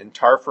stone and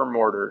tar for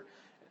mortar.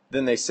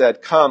 Then they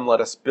said, "Come,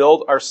 let us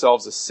build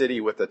ourselves a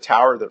city with a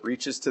tower that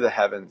reaches to the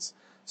heavens,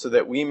 so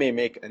that we may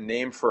make a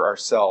name for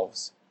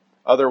ourselves.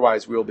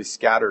 Otherwise, we will be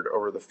scattered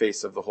over the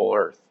face of the whole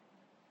earth."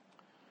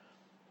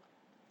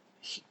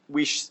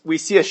 We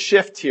see a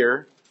shift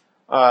here.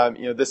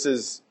 This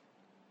is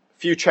a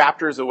few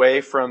chapters away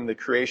from the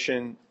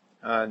creation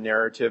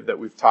narrative that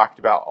we've talked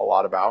about a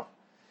lot about.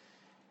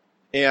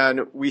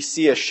 And we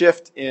see a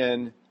shift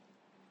in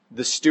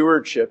the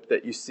stewardship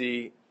that you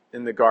see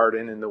in the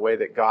garden and the way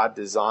that God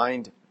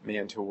designed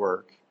man to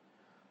work,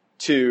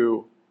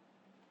 to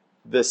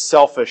this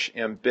selfish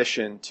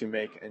ambition to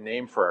make a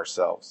name for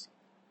ourselves.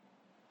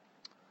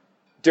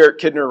 Derek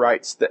Kidner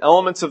writes, "The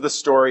elements of the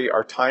story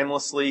are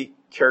timelessly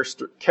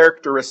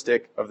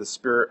characteristic of the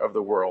spirit of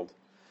the world.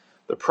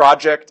 The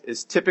project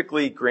is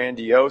typically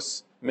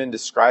grandiose. Men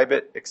describe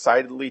it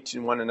excitedly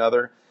to one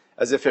another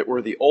as if it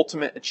were the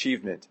ultimate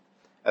achievement.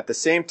 At the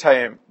same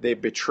time, they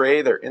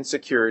betray their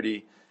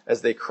insecurity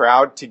as they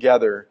crowd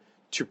together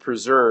to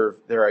preserve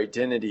their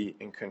identity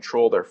and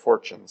control their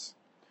fortunes.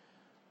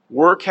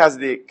 Work has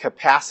the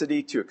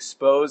capacity to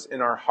expose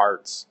in our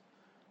hearts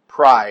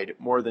pride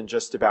more than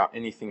just about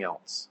anything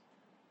else."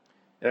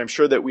 And I'm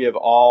sure that we have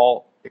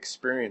all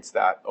experienced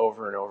that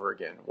over and over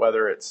again,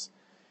 whether it's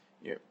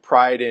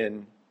pride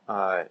in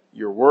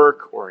your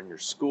work or in your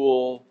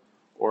school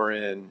or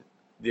in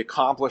the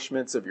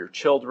accomplishments of your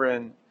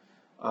children,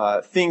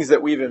 things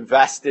that we've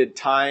invested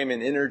time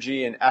and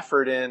energy and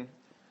effort in.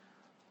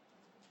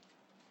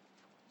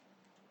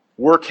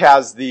 Work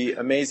has the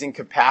amazing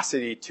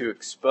capacity to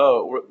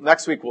expose.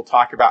 Next week we'll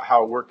talk about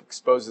how work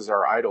exposes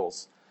our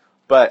idols.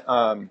 But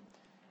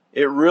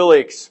it really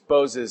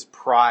exposes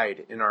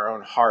pride in our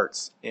own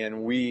hearts.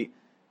 And we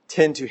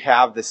tend to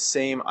have the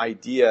same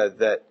idea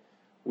that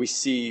we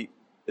see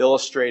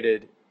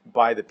illustrated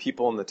by the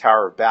people in the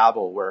Tower of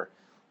Babel, where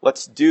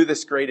let's do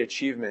this great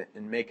achievement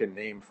and make a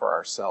name for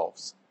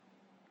ourselves.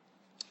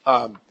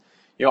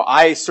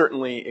 I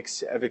certainly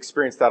have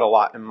experienced that a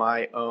lot in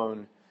my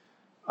own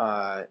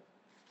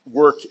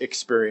work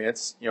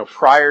experience.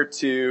 Prior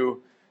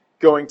to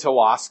going to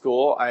law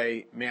school,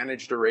 I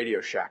managed a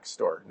Radio Shack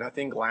store.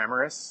 Nothing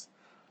glamorous,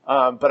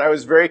 but I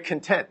was very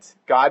content.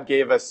 God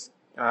gave us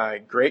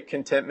great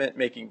contentment,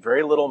 making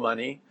very little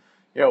money,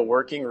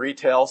 working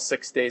retail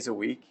 6 days a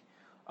week.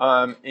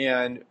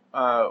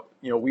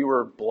 We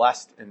were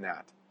blessed in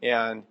that.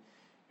 And,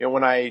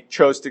 when I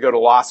chose to go to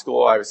law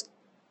school, I was,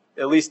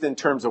 at least in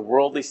terms of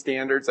worldly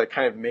standards, I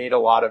kind of made a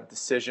lot of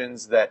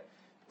decisions that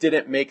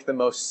didn't make the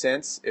most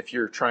sense if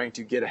you're trying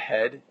to get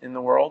ahead in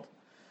the world.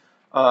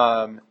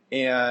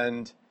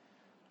 And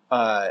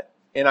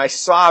I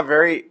saw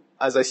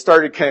as I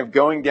started kind of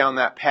going down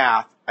that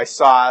path, I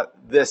saw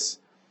this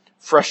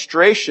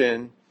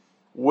frustration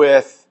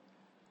with,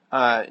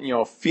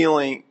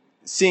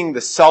 seeing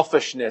the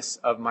selfishness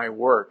of my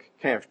work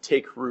kind of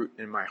take root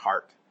in my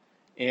heart.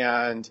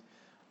 And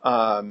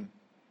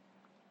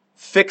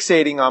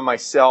fixating on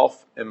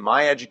myself and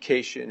my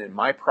education and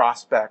my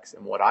prospects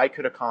and what I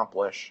could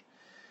accomplish.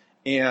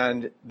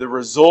 And the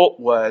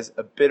result was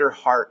a bitter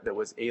heart that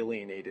was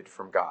alienated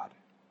from God.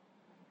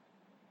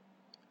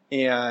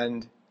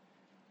 And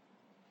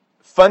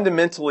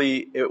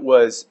fundamentally, it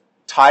was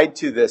tied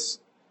to this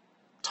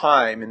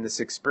time, and this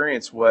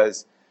experience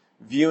was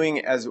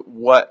viewing as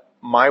what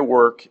my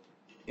work,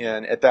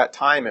 and at that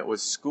time it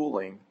was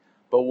schooling,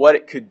 but what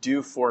it could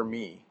do for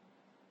me.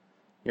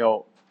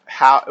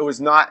 How it was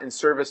not in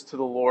service to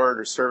the Lord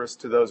or service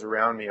to those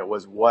around me. It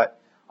was what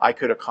I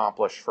could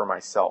accomplish for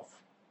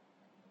myself.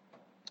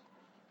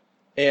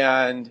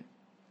 And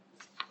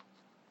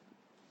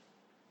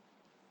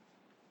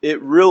it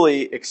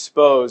really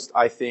exposed,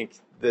 I think,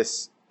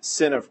 this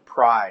sin of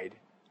pride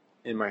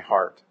in my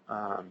heart.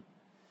 And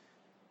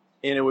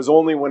it was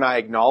only when I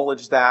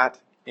acknowledged that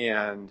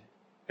and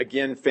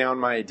again found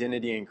my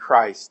identity in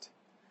Christ,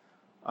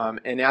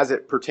 and as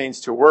it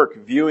pertains to work,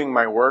 viewing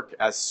my work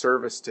as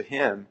service to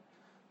Him,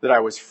 that I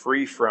was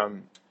free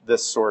from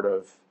this sort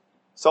of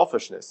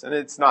selfishness. And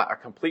it's not a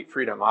complete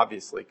freedom,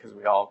 obviously, because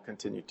we all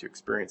continue to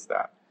experience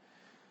that.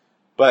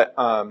 But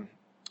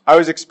I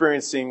was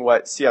experiencing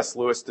what C.S.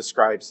 Lewis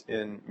describes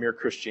in Mere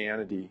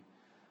Christianity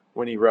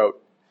when he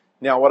wrote,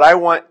 "Now, what I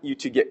want you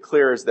to get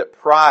clear is that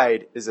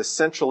pride is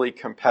essentially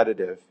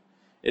competitive.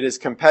 It is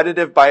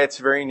competitive by its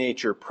very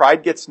nature.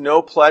 Pride gets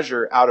no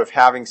pleasure out of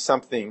having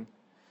something,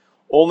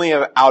 only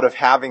out of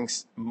having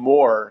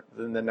more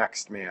than the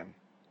next man.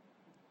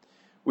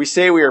 We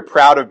say we are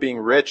proud of being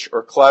rich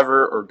or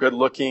clever or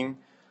good-looking,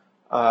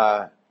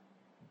 but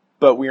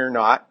we are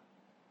not.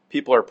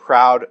 People are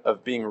proud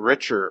of being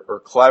richer or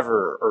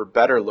cleverer or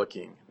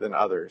better-looking than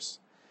others.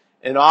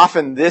 And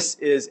often this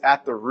is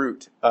at the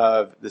root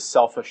of the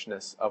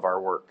selfishness of our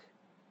work."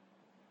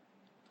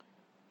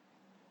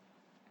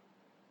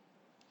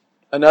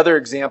 Another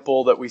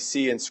example that we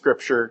see in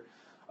Scripture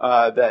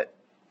that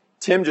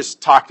Tim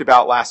just talked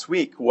about last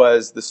week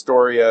was the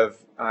story of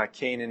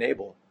Cain and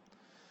Abel.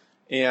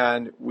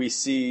 And we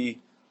see,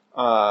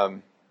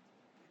 Cain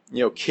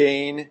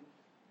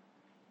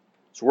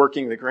was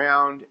working the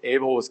ground.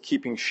 Abel was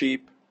keeping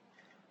sheep.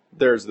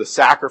 There's the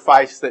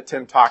sacrifice that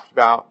Tim talked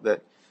about,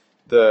 that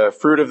the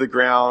fruit of the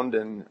ground,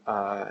 and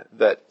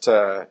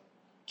that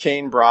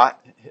Cain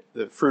brought,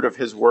 the fruit of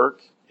his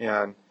work,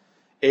 and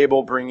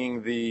Abel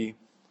bringing the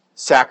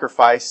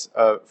sacrifice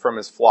from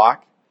his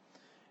flock.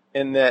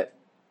 And that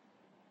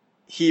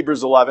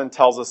Hebrews 11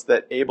 tells us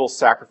that Abel's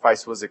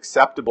sacrifice was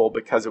acceptable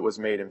because it was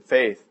made in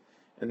faith,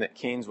 and that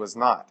Cain's was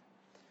not.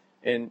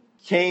 And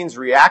Cain's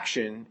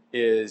reaction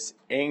is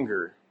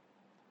anger.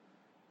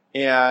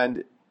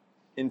 And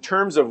in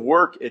terms of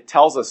work, it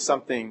tells us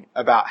something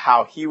about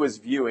how he was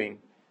viewing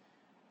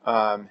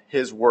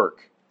his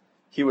work.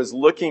 He was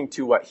looking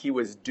to what he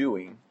was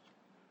doing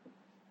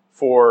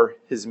for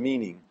his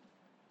meaning.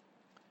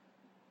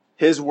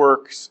 His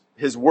work,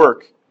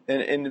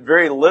 and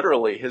very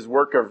literally his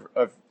work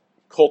of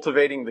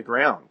cultivating the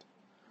ground,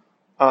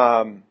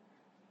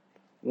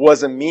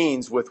 was a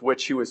means with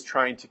which he was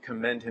trying to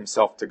commend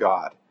himself to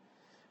God.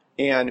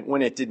 And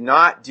when it did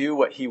not do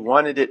what he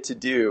wanted it to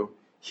do,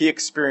 he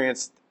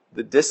experienced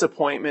the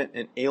disappointment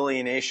and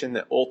alienation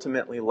that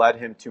ultimately led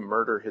him to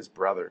murder his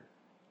brother.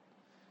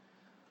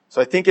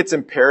 So I think it's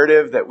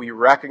imperative that we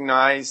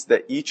recognize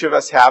that each of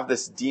us have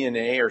this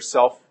DNA or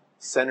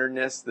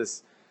self-centeredness,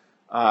 this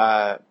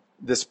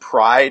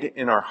pride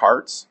in our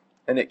hearts,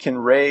 and it can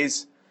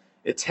raise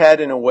its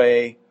head in a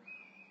way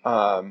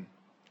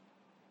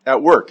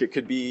at work. It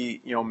could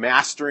be,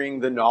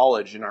 mastering the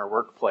knowledge in our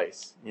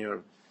workplace,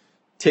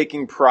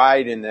 taking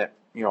pride in that,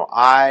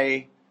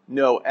 I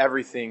know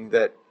everything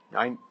that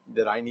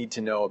I need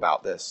to know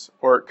about this.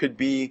 Or it could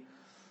be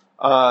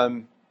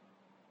the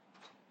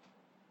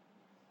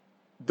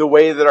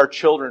way that our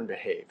children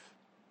behave,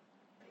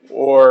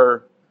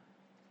 or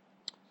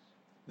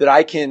that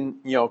I can,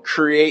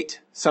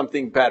 create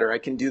something better. I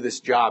can do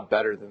this job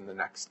better than the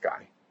next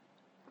guy.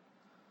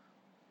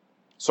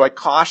 So I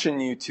caution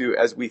you to,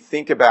 as we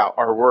think about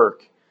our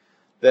work,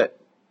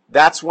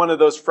 that's one of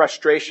those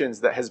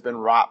frustrations that has been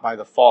wrought by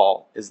the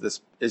fall, is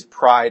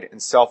pride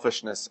and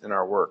selfishness in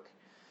our work.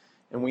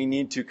 And we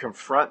need to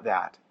confront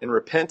that and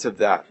repent of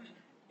that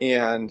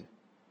and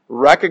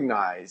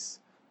recognize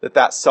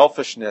that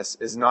selfishness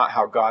is not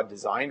how God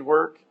designed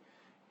work,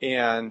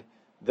 and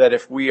that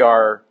if we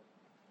are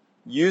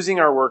using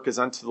our work as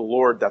unto the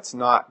Lord,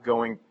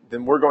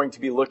 then we're going to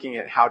be looking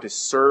at how to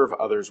serve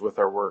others with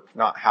our work,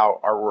 not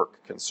how our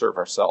work can serve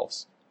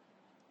ourselves.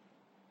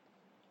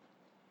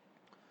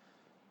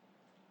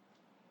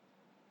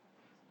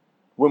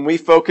 When we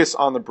focus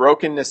on the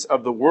brokenness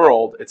of the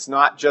world, it's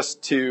not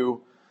just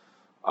to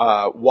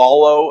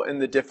wallow in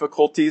the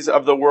difficulties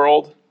of the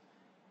world.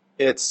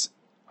 it's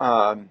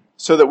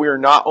so that we are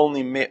not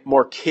only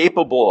more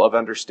capable of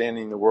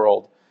understanding the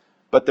world,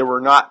 but that we're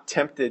not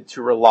tempted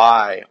to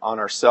rely on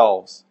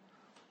ourselves.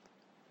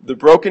 The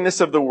brokenness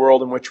of the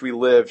world in which we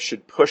live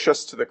should push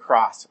us to the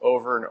cross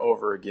over and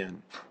over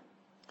again.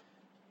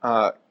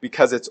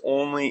 Because it's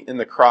only in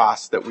the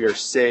cross that we are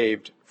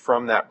saved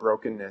from that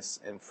brokenness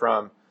and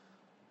from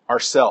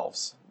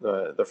ourselves,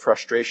 the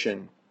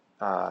frustration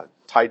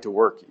tied to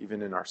work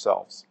even in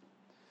ourselves.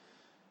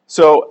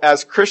 So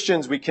as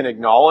Christians, we can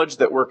acknowledge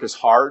that work is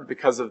hard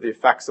because of the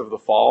effects of the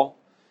fall.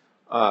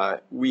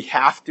 We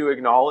have to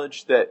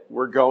acknowledge that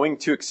we're going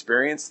to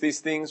experience these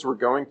things. We're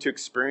going to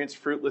experience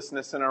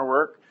fruitlessness in our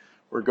work.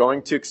 We're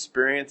going to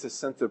experience a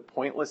sense of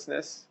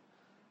pointlessness.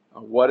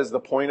 What is the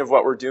point of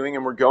what we're doing?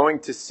 And we're going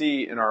to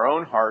see in our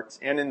own hearts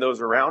and in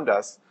those around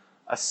us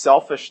a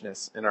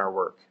selfishness in our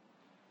work.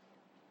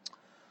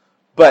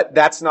 But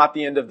that's not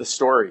the end of the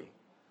story.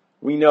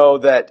 We know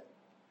that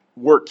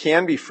work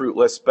can be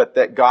fruitless, but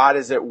that God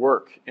is at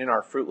work in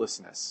our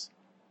fruitlessness.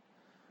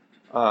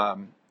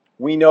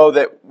 We know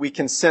that we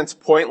can sense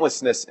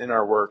pointlessness in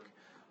our work,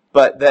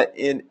 but that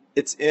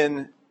it's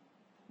in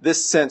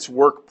this sense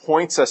work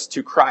points us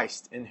to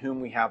Christ, in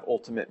whom we have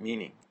ultimate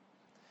meaning.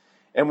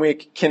 And we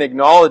can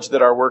acknowledge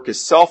that our work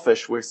is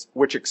selfish,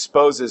 which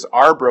exposes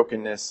our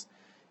brokenness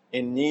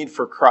in need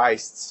for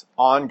Christ's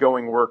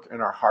ongoing work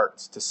in our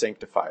hearts to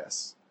sanctify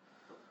us.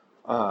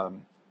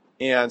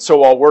 And so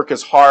while work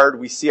is hard,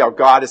 we see how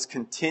God is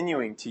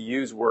continuing to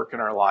use work in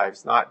our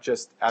lives, not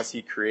just as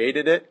He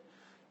created it,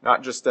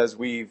 not just as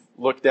we've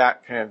looked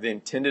at kind of the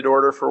intended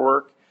order for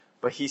work,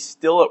 but He's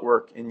still at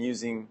work in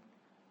using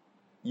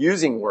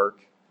work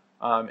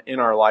in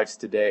our lives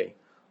today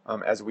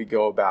as we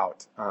go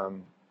about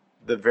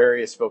the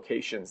various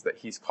vocations that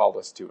He's called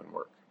us to in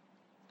work.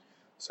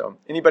 So,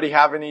 anybody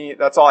have any?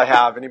 That's all I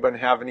have. Anybody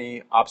have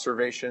any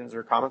observations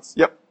or comments?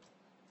 Yep.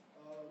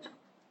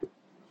 Do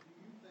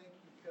you think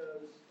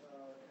because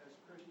as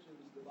Christians,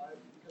 because the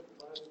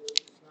Bible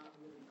is not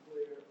really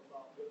clear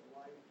about what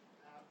life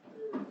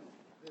after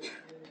this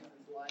ends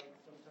is like,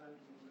 sometimes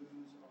we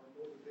lose our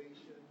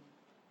motivation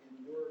in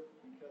work?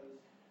 Because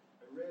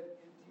I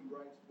read N.T.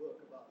 Wright's book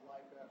about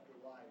life after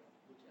life,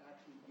 which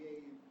actually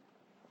gave,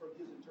 from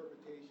his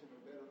interpretation, a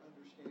better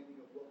understanding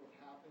of what would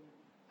happen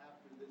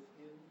after this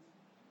ends.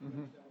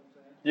 Mm-hmm. Understand what I'm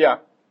saying?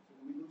 Yeah.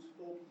 So we lose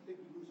focus. I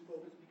think we lose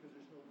focus because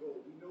there's no goal.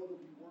 We know that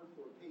we work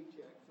for a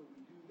paycheck, so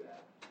we do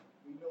that.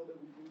 We know that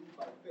we believe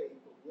by faith,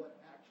 but what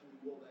actually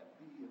will that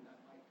be? And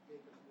that might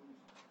make us lose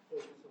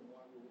focus on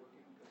why we're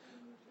working.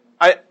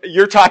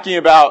 You're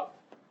talking about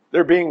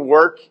there being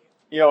work,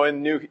 in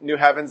new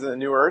heavens and the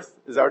new earth.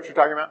 Is that what you're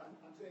talking about?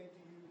 I'm saying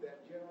to you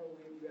that generally,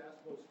 if you ask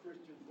most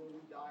Christians when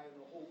we die and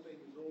the whole thing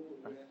is over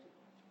with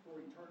for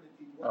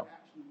eternity, what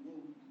actually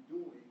will we be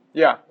doing?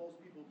 Yeah. Most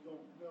people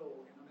don't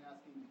know, and I'm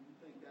asking, do you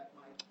think that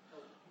might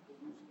help people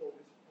lose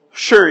focus?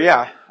 Sure,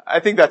 yeah. I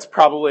think that's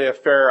probably a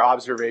fair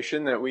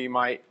observation that we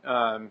might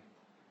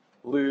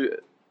lose.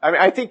 I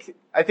mean, I think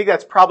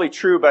that's probably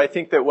true, but I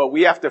think that what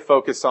we have to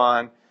focus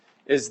on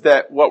is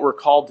that what we're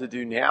called to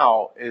do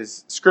now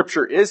is,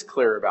 Scripture is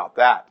clear about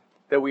that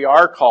we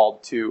are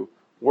called to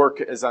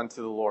work as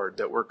unto the Lord,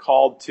 that we're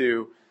called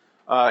to,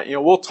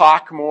 we'll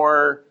talk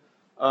more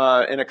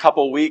in a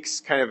couple of weeks,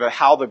 kind of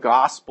how the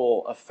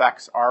gospel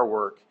affects our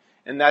work.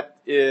 And that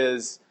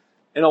is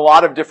in a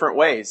lot of different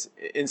ways,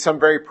 in some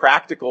very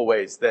practical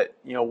ways, that,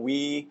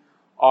 we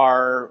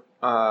are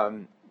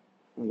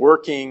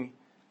working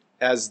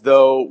as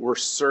though we're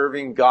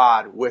serving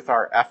God with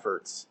our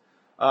efforts.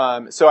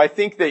 So I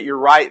think that you're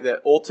right,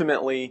 that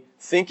ultimately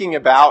thinking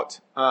about,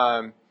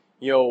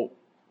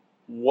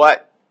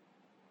 what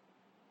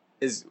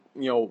is,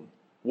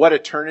 what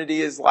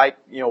eternity is like,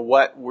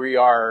 what we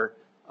are,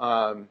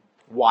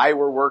 why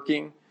we're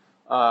working,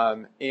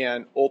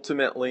 and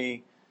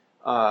ultimately,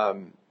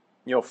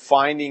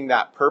 finding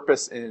that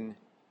purpose in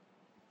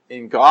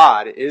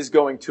God is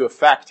going to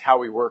affect how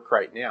we work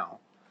right now.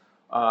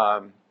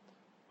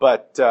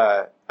 But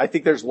I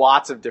think there's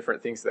lots of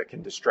different things that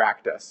can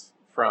distract us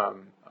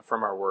from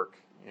our work,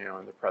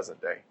 in the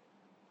present day.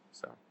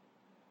 So,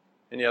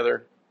 any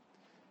other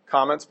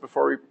comments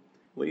before we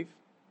leave?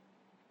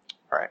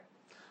 All right,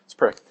 let's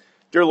pray.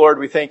 Dear Lord,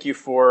 we thank you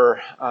for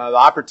the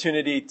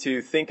opportunity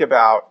to think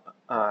about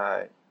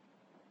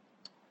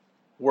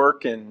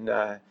work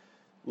and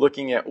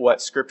looking at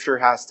what Scripture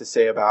has to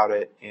say about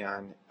it,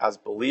 and as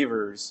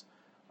believers,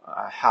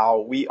 how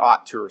we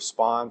ought to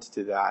respond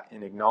to that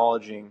in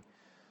acknowledging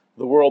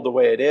the world the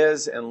way it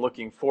is and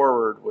looking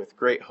forward with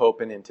great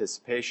hope and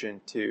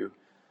anticipation to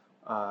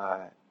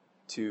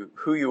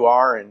who you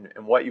are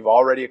and what you've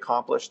already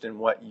accomplished and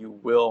what you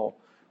will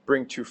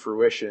bring to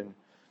fruition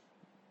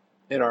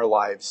in our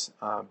lives,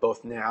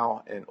 both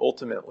now and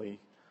ultimately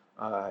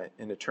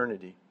in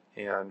eternity.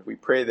 And we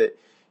pray that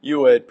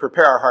you would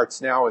prepare our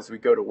hearts now as we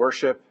go to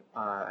worship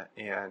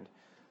and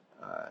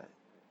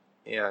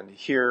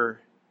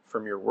hear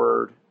from your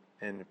word,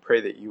 and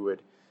pray that you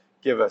would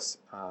give us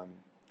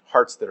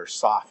hearts that are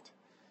soft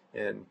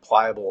and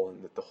pliable,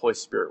 and that the Holy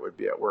Spirit would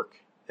be at work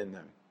in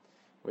them.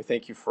 We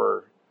thank you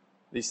for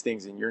these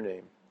things in your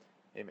name.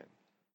 Amen.